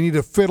all, if you need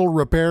a fiddle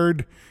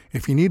repaired,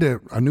 if you need a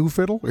new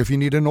fiddle, if you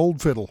need an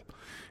old fiddle,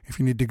 if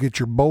you need to get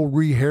your bow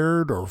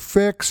rehaired or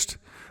fixed,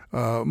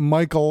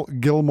 Michael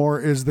Gilmore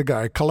is the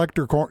guy.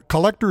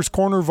 Collector's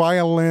Corner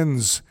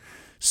Violins,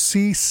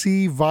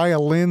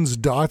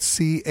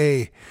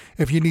 ccviolins.ca.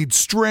 If you need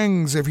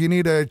strings, if you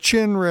need a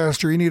chin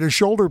rest, or you need a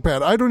shoulder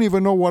pad, I don't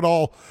even know what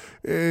all,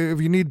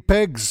 if you need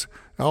pegs,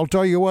 I'll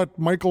tell you what,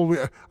 Michael,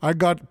 I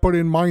got put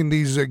in mind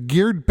these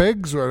geared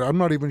pegs. I'm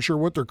not even sure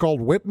what they're called,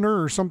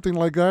 Whitner or something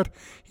like that.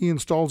 He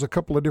installs a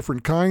couple of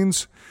different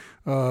kinds.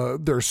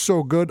 They're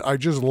so good. I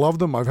just love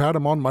them. I've had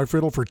them on my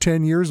fiddle for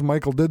 10 years.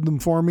 Michael did them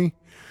for me.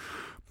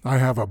 I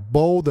have a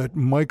bow that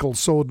Michael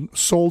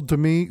sold to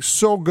me.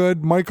 So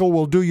good. Michael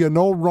will do you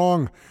no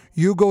wrong.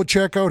 You go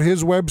check out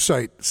his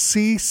website,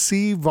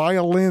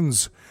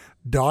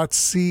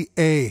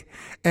 ccviolins.ca.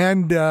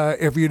 And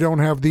if you don't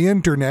have the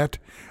internet,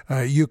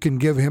 you can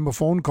give him a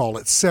phone call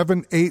at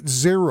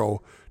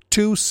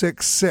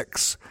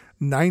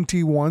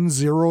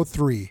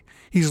 780-266-9103.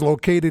 He's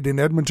located in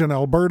Edmonton,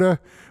 Alberta,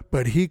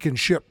 but he can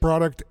ship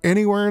product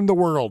anywhere in the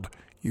world.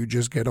 You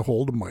just get a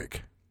hold of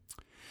Mike.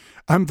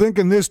 I'm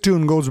thinking this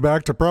tune goes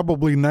back to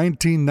probably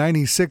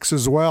 1996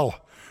 as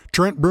well.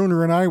 Trent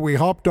Bruner and we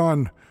hopped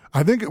on,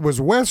 I think it was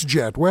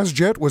WestJet.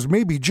 WestJet was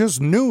maybe just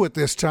new at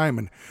this time,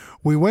 and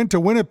we went to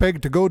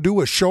Winnipeg to go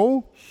do a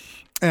show.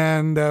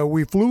 And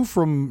we flew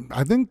from,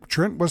 I think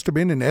Trent must have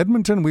been in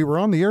Edmonton. We were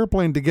on the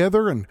airplane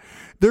together, and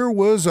there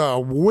was a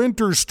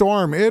winter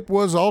storm.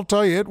 I'll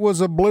tell you, it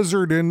was a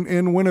blizzard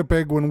in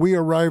Winnipeg when we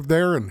arrived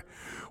there, and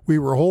we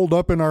were holed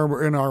up in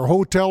our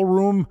hotel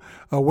room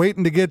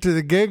waiting to get to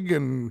the gig,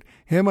 and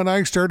him and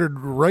I started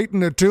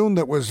writing a tune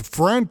that was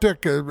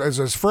frantic as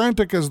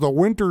the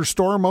winter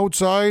storm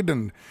outside,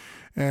 and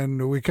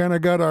we kind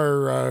of got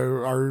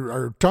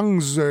our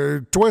tongues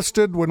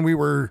twisted when we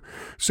were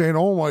saying,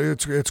 "Oh,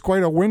 it's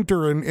quite a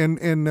winter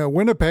in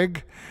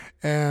Winnipeg,"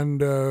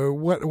 and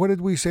what did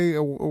we say?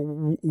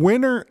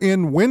 Winter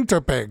in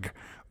Winnipeg.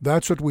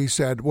 That's what we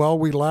said. Well,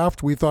 we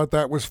laughed. We thought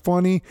that was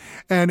funny,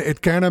 and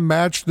it kind of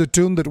matched the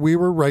tune that we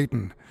were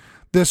writing.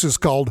 This is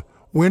called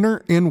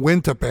Winter in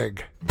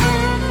Winnipeg.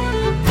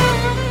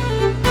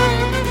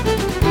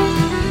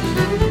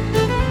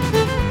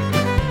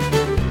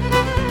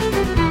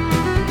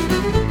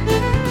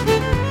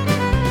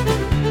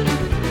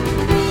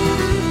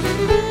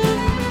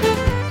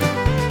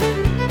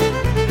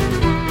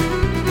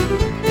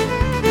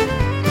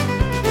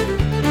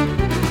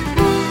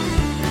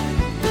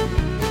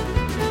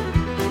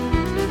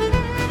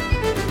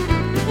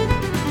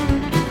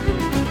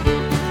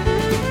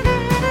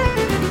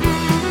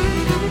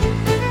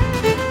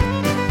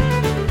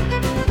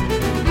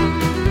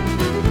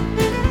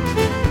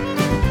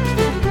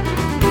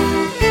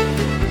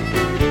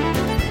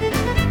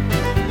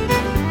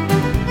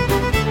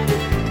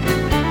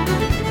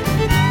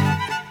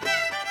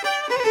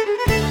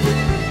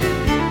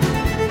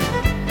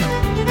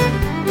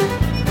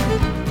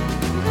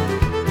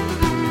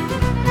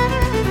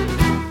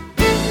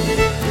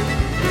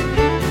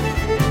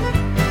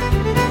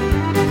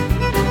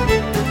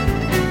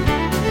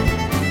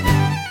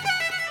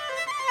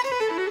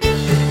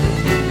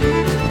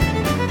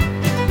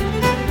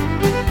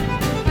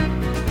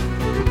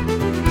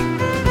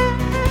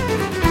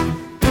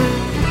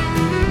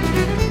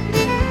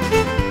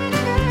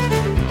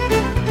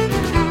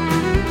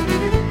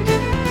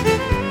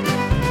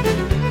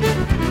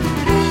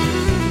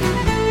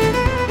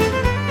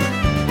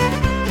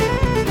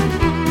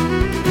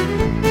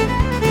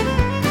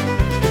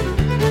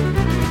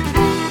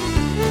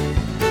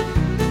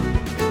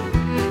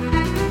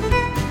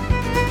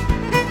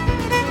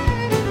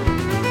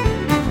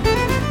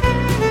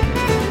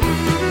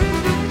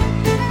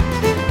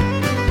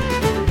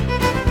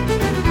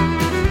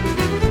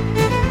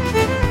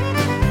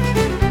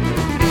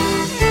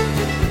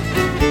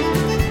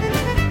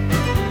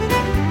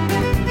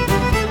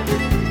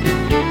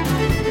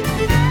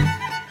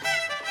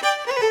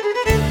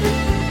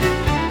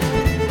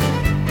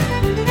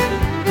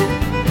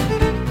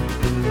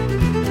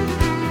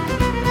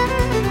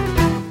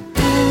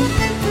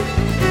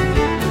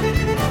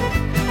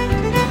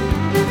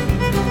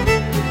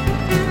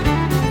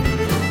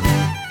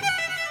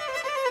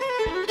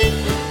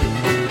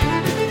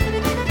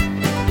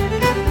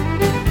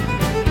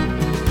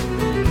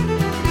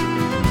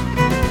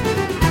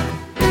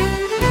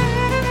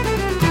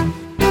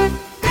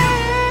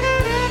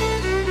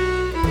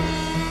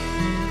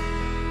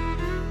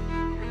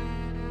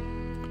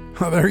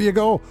 There you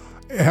go.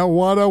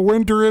 What a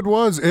winter it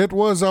was. It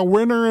was a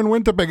winter in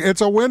Winnipeg.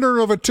 It's a winter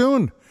of a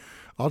tune.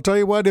 I'll tell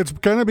you what, it's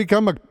kind of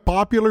become a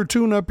popular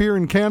tune up here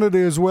in Canada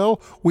as well.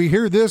 We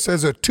hear this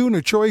as a tune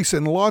of choice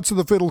in lots of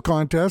the fiddle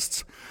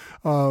contests.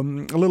 A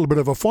little bit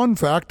of a fun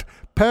fact,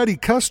 Patty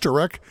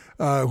Kusturek,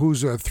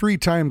 who's a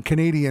 3-time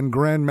Canadian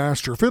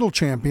Grandmaster Fiddle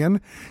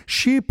Champion,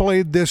 she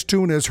played this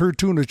tune as her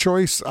tune of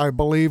choice, I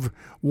believe,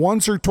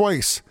 once or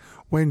twice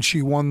when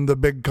she won the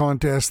big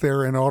contest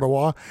there in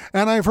Ottawa.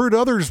 And I've heard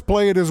others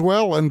play it as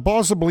well and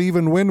possibly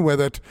even win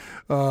with it.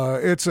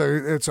 It's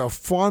a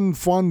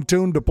fun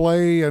tune to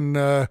play,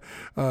 and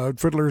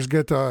fiddlers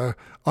get to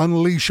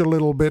unleash a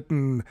little bit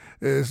and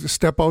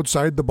step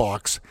outside the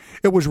box.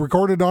 It was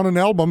recorded on an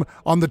album,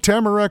 on the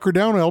Tamarack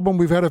Redown album.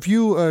 We've had a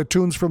few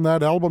tunes from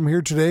that album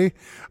here today.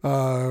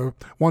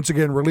 Once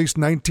again, released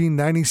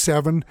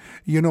 1997.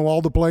 You know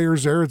all the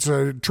players there. It's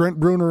Trent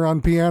Bruner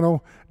on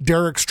piano,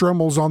 Derek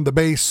Stremmels on the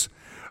bass,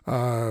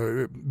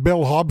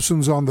 Bill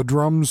Hobson's on the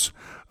drums.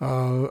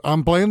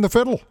 I'm playing the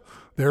fiddle.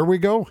 There we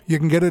go. You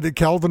can get it at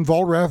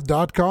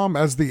calvinvollrath.com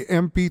as the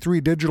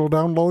MP3 digital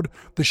download,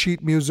 the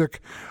sheet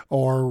music,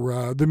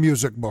 or the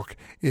music book,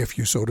 if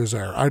you so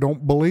desire. I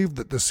don't believe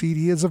that the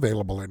CD is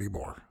available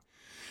anymore.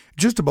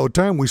 Just about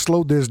time we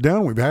slowed this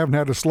down. We haven't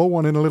had a slow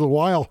one in a little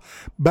while.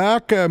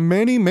 Back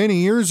many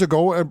years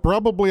ago,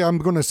 probably I'm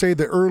going to say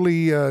the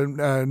early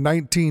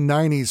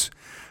 1990s,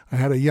 I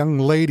had a young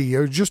lady,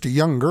 just a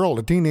young girl,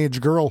 a teenage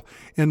girl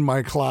in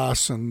my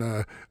class,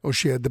 and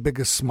she had the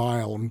biggest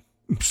smile, and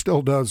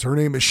still does. Her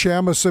name is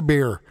Shama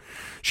Sabir.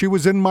 She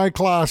was in my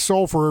class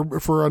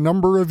for a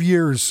number of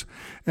years,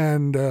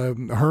 and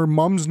her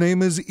mom's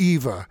name is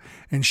Eva,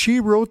 and she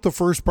wrote the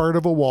first part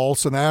of a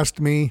waltz and asked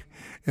me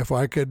if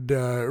I could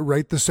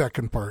write the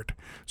second part.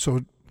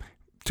 So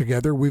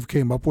together we've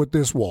came up with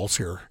this waltz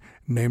here,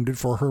 named it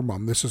for her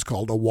mom. This is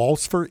called A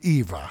Waltz for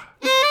Eva.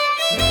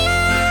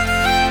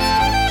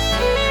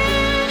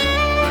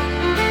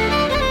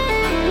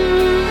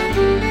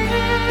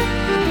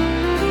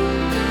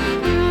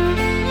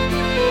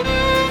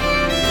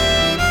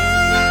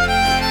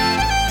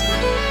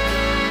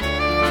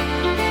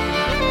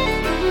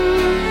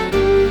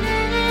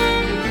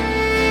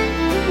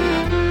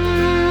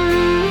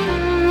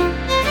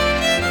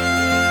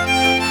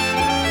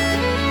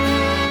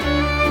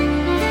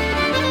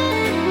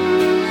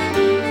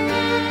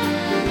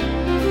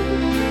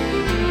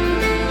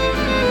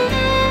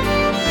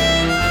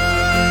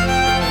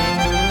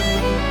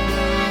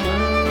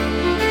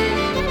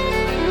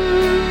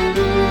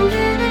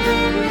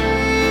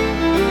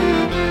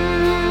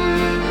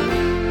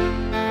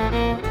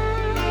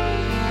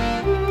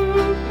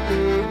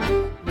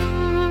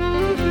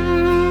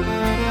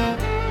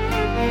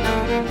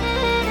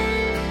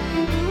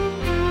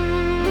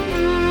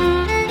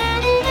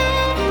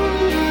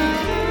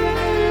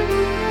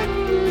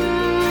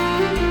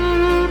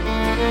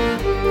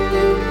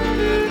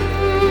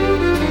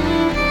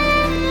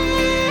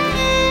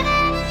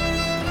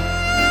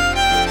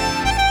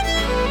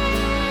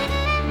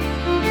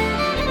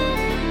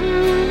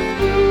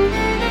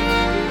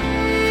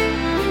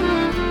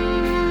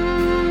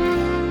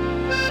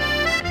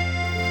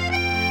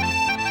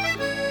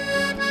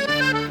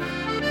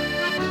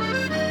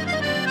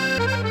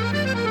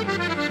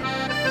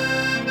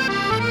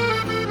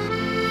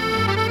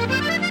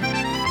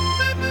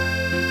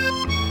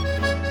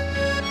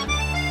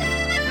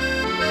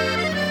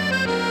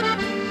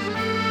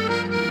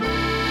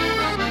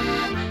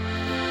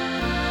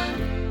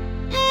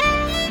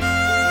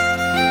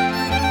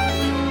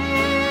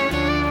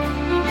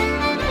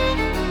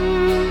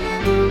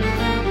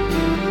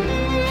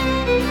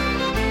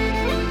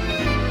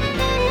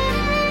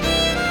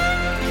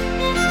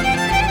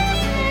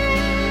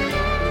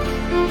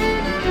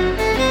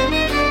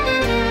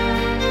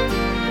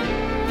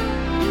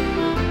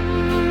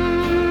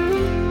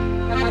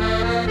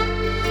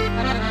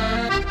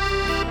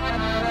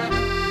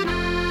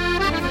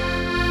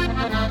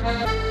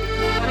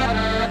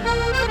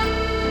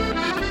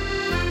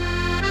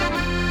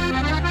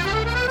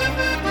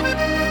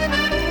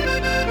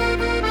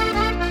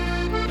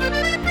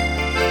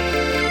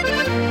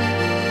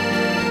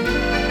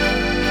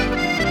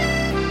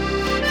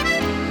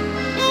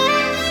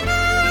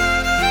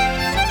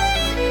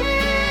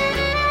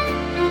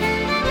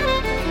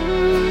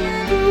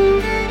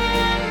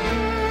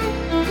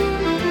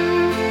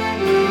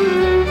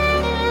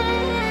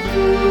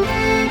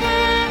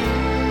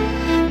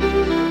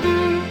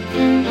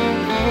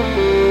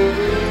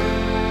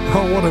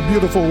 What a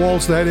beautiful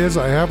waltz that is.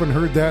 I haven't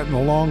heard that in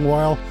a long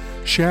while.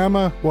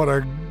 Shama, what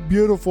a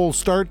beautiful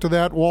start to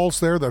that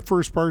waltz there. That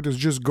first part is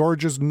just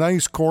gorgeous.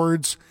 Nice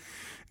chords.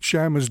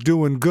 Shama's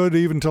doing good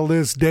even till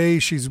this day.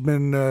 She's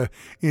been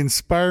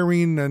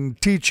inspiring and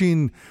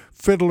teaching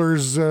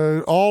fiddlers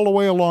all the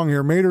way along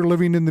here. Made her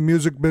living in the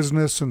music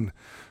business, and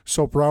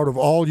so proud of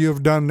all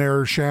you've done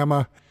there,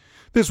 Shama.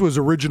 This was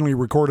originally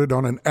recorded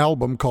on an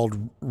album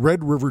called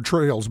Red River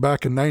Trails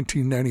back in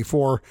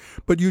 1994,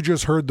 but you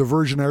just heard the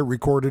version I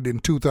recorded in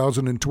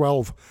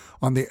 2012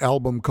 on the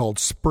album called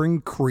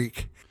Spring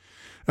Creek.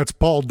 That's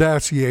Paul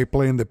Dacier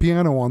playing the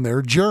piano on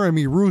there.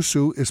 Jeremy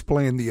Rusu is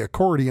playing the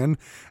accordion,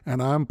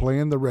 and I'm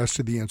playing the rest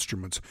of the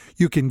instruments.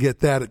 You can get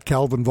that at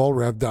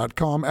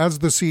calvinvollrath.com as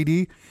the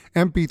CD,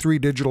 MP3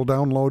 digital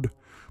download,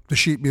 the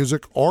sheet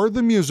music, or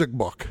the music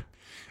book.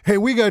 Hey,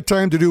 we got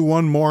time to do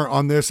one more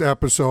on this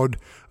episode.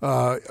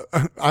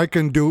 I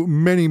can do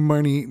many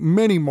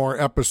more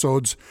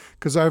episodes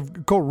because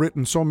I've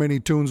co-written so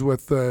many tunes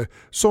with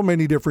so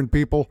many different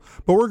people.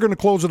 But we're going to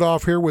close it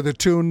off here with a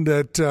tune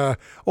that,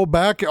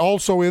 back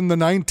also in the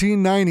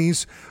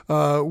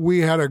 1990s, we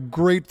had a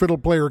great fiddle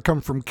player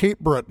come from Cape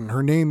Breton.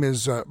 Her name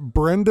is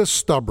Brenda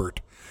Stubbart.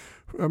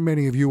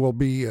 Many of you will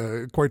be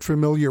quite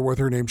familiar with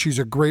her name. She's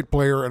a great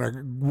player and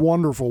a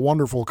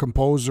wonderful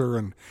composer.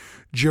 And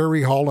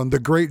Jerry Holland, the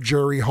great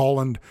Jerry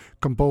Holland,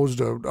 composed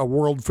a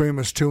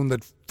world-famous tune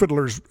that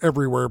fiddlers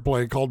everywhere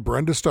play called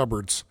Brenda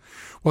Stubbart's.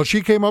 Well,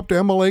 she came up to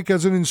Emma Lake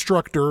as an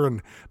instructor,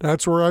 and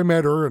that's where I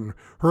met her. And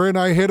her and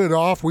I hit it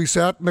off. We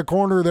sat in the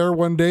corner there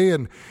one day,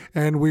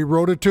 and we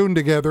wrote a tune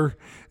together.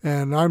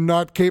 And I'm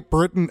not Cape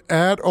Breton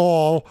at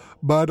all,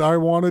 but I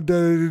wanted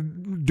to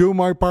do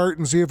my part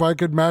and see if I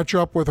could match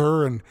up with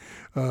her. And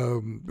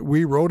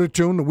we wrote a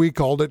tune, and we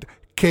called it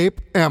Cape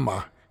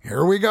Emma.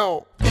 Here we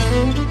go.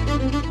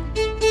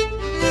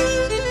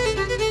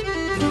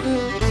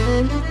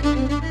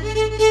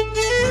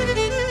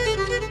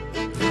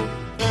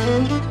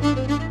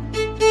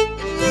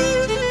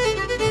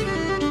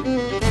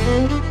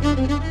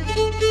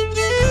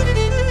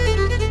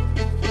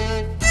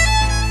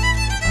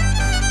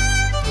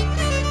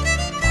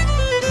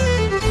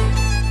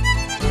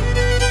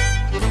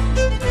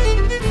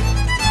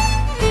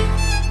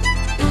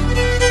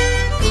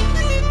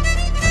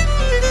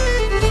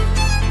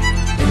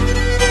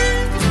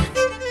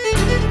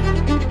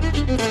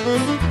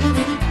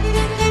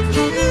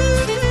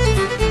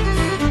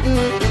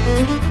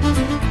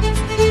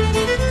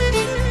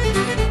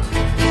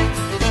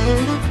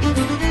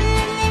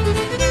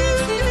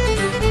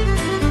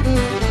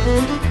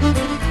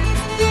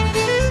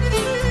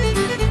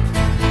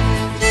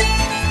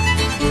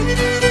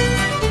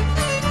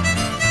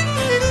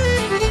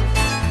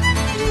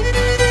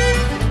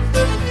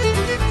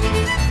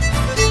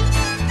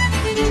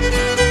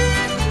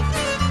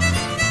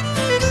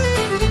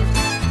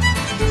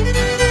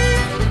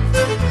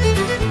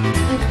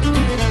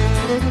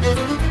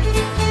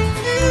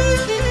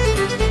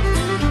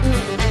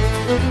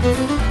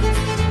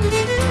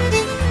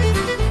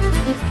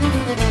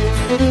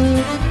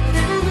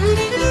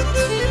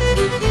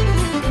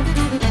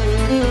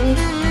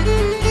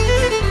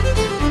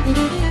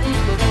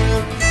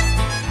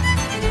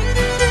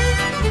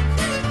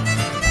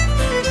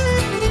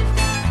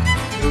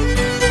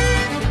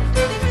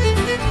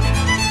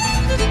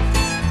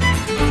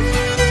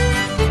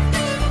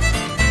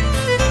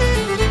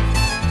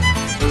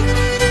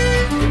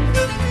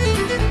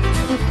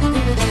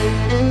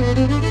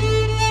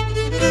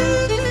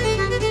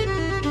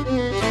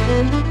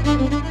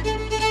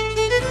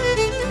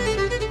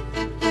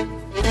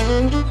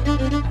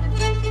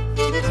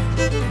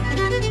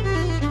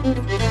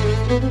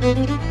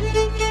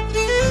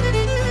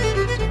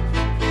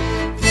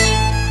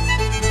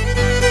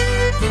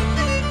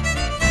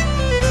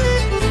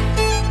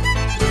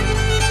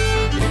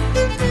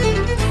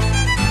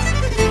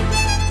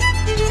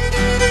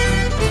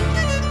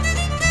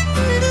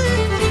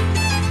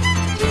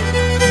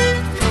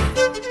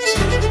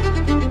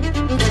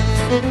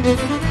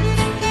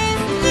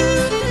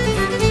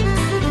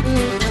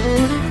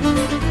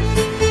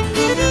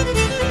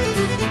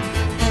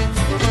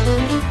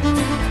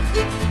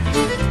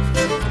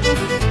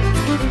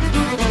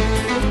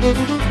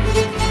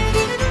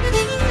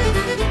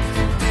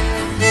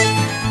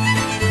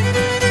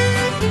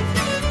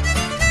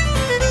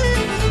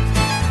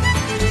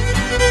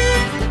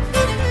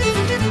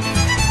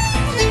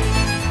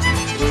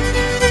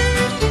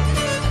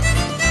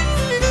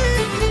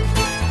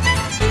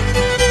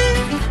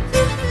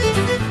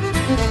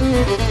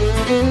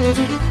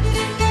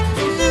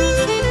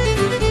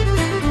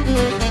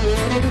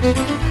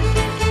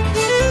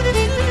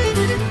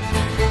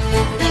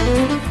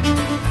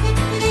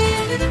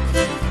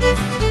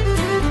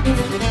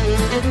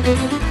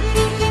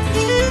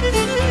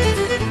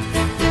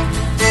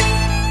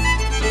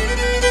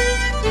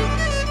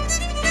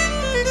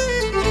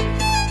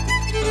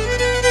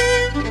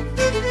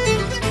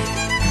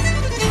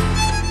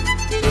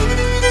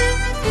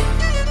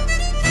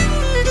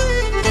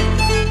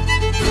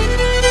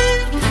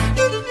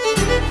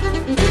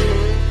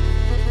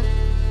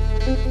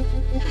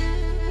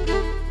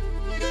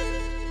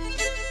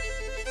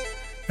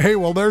 Hey,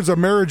 well, there's a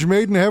marriage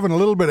maiden having a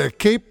little bit of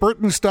Cape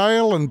Breton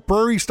style and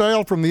prairie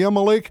style from the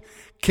Emma Lake,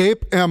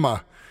 Cape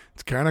Emma.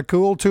 It's kind of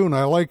cool tune.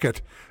 I like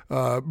it.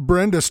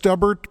 Brenda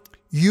Stubbart,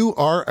 you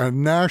are a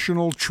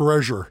national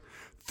treasure.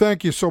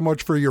 Thank you so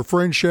much for your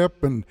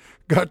friendship, and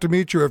got to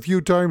meet you a few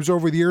times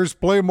over the years.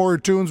 Play more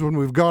tunes when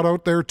we've got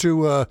out there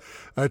to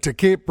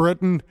Cape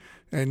Breton.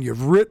 And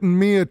you've written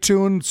me a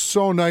tune.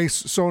 So nice,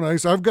 so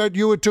nice. I've got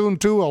you a tune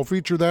too. I'll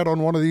feature that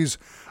on one of these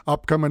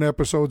upcoming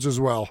episodes as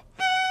well.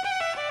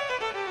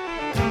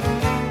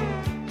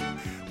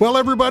 Well,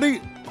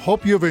 everybody,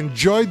 hope you've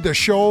enjoyed the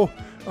show.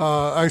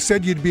 I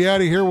said you'd be out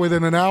of here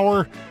within an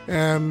hour,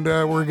 and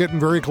we're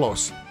getting very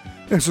close.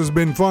 This has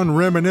been fun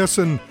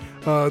reminiscing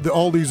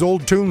all these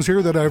old tunes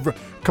here that I've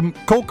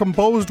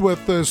co-composed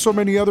with so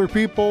many other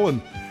people,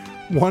 and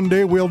one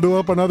day we'll do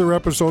up another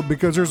episode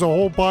because there's a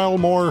whole pile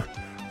more.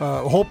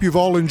 Hope you've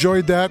all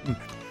enjoyed that. And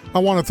I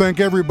want to thank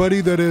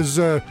everybody that has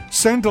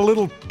sent a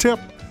little tip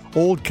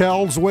Old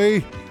Cal's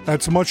way.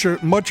 That's much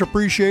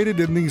appreciated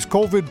in these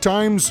COVID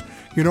times.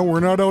 You know, we're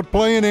not out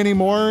playing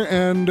anymore,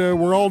 and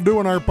we're all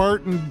doing our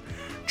part and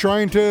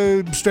trying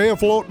to stay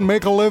afloat and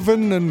make a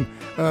living. And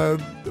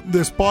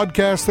this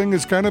podcast thing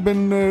has kind of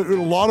been a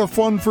lot of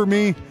fun for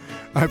me.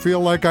 I feel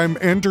like I'm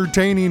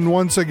entertaining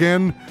once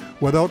again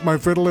without my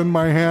fiddle in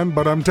my hand,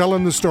 but I'm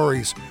telling the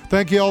stories.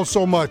 Thank you all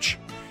so much.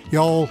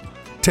 Y'all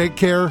take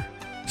care,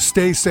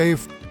 stay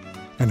safe,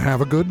 and have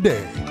a good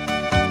day.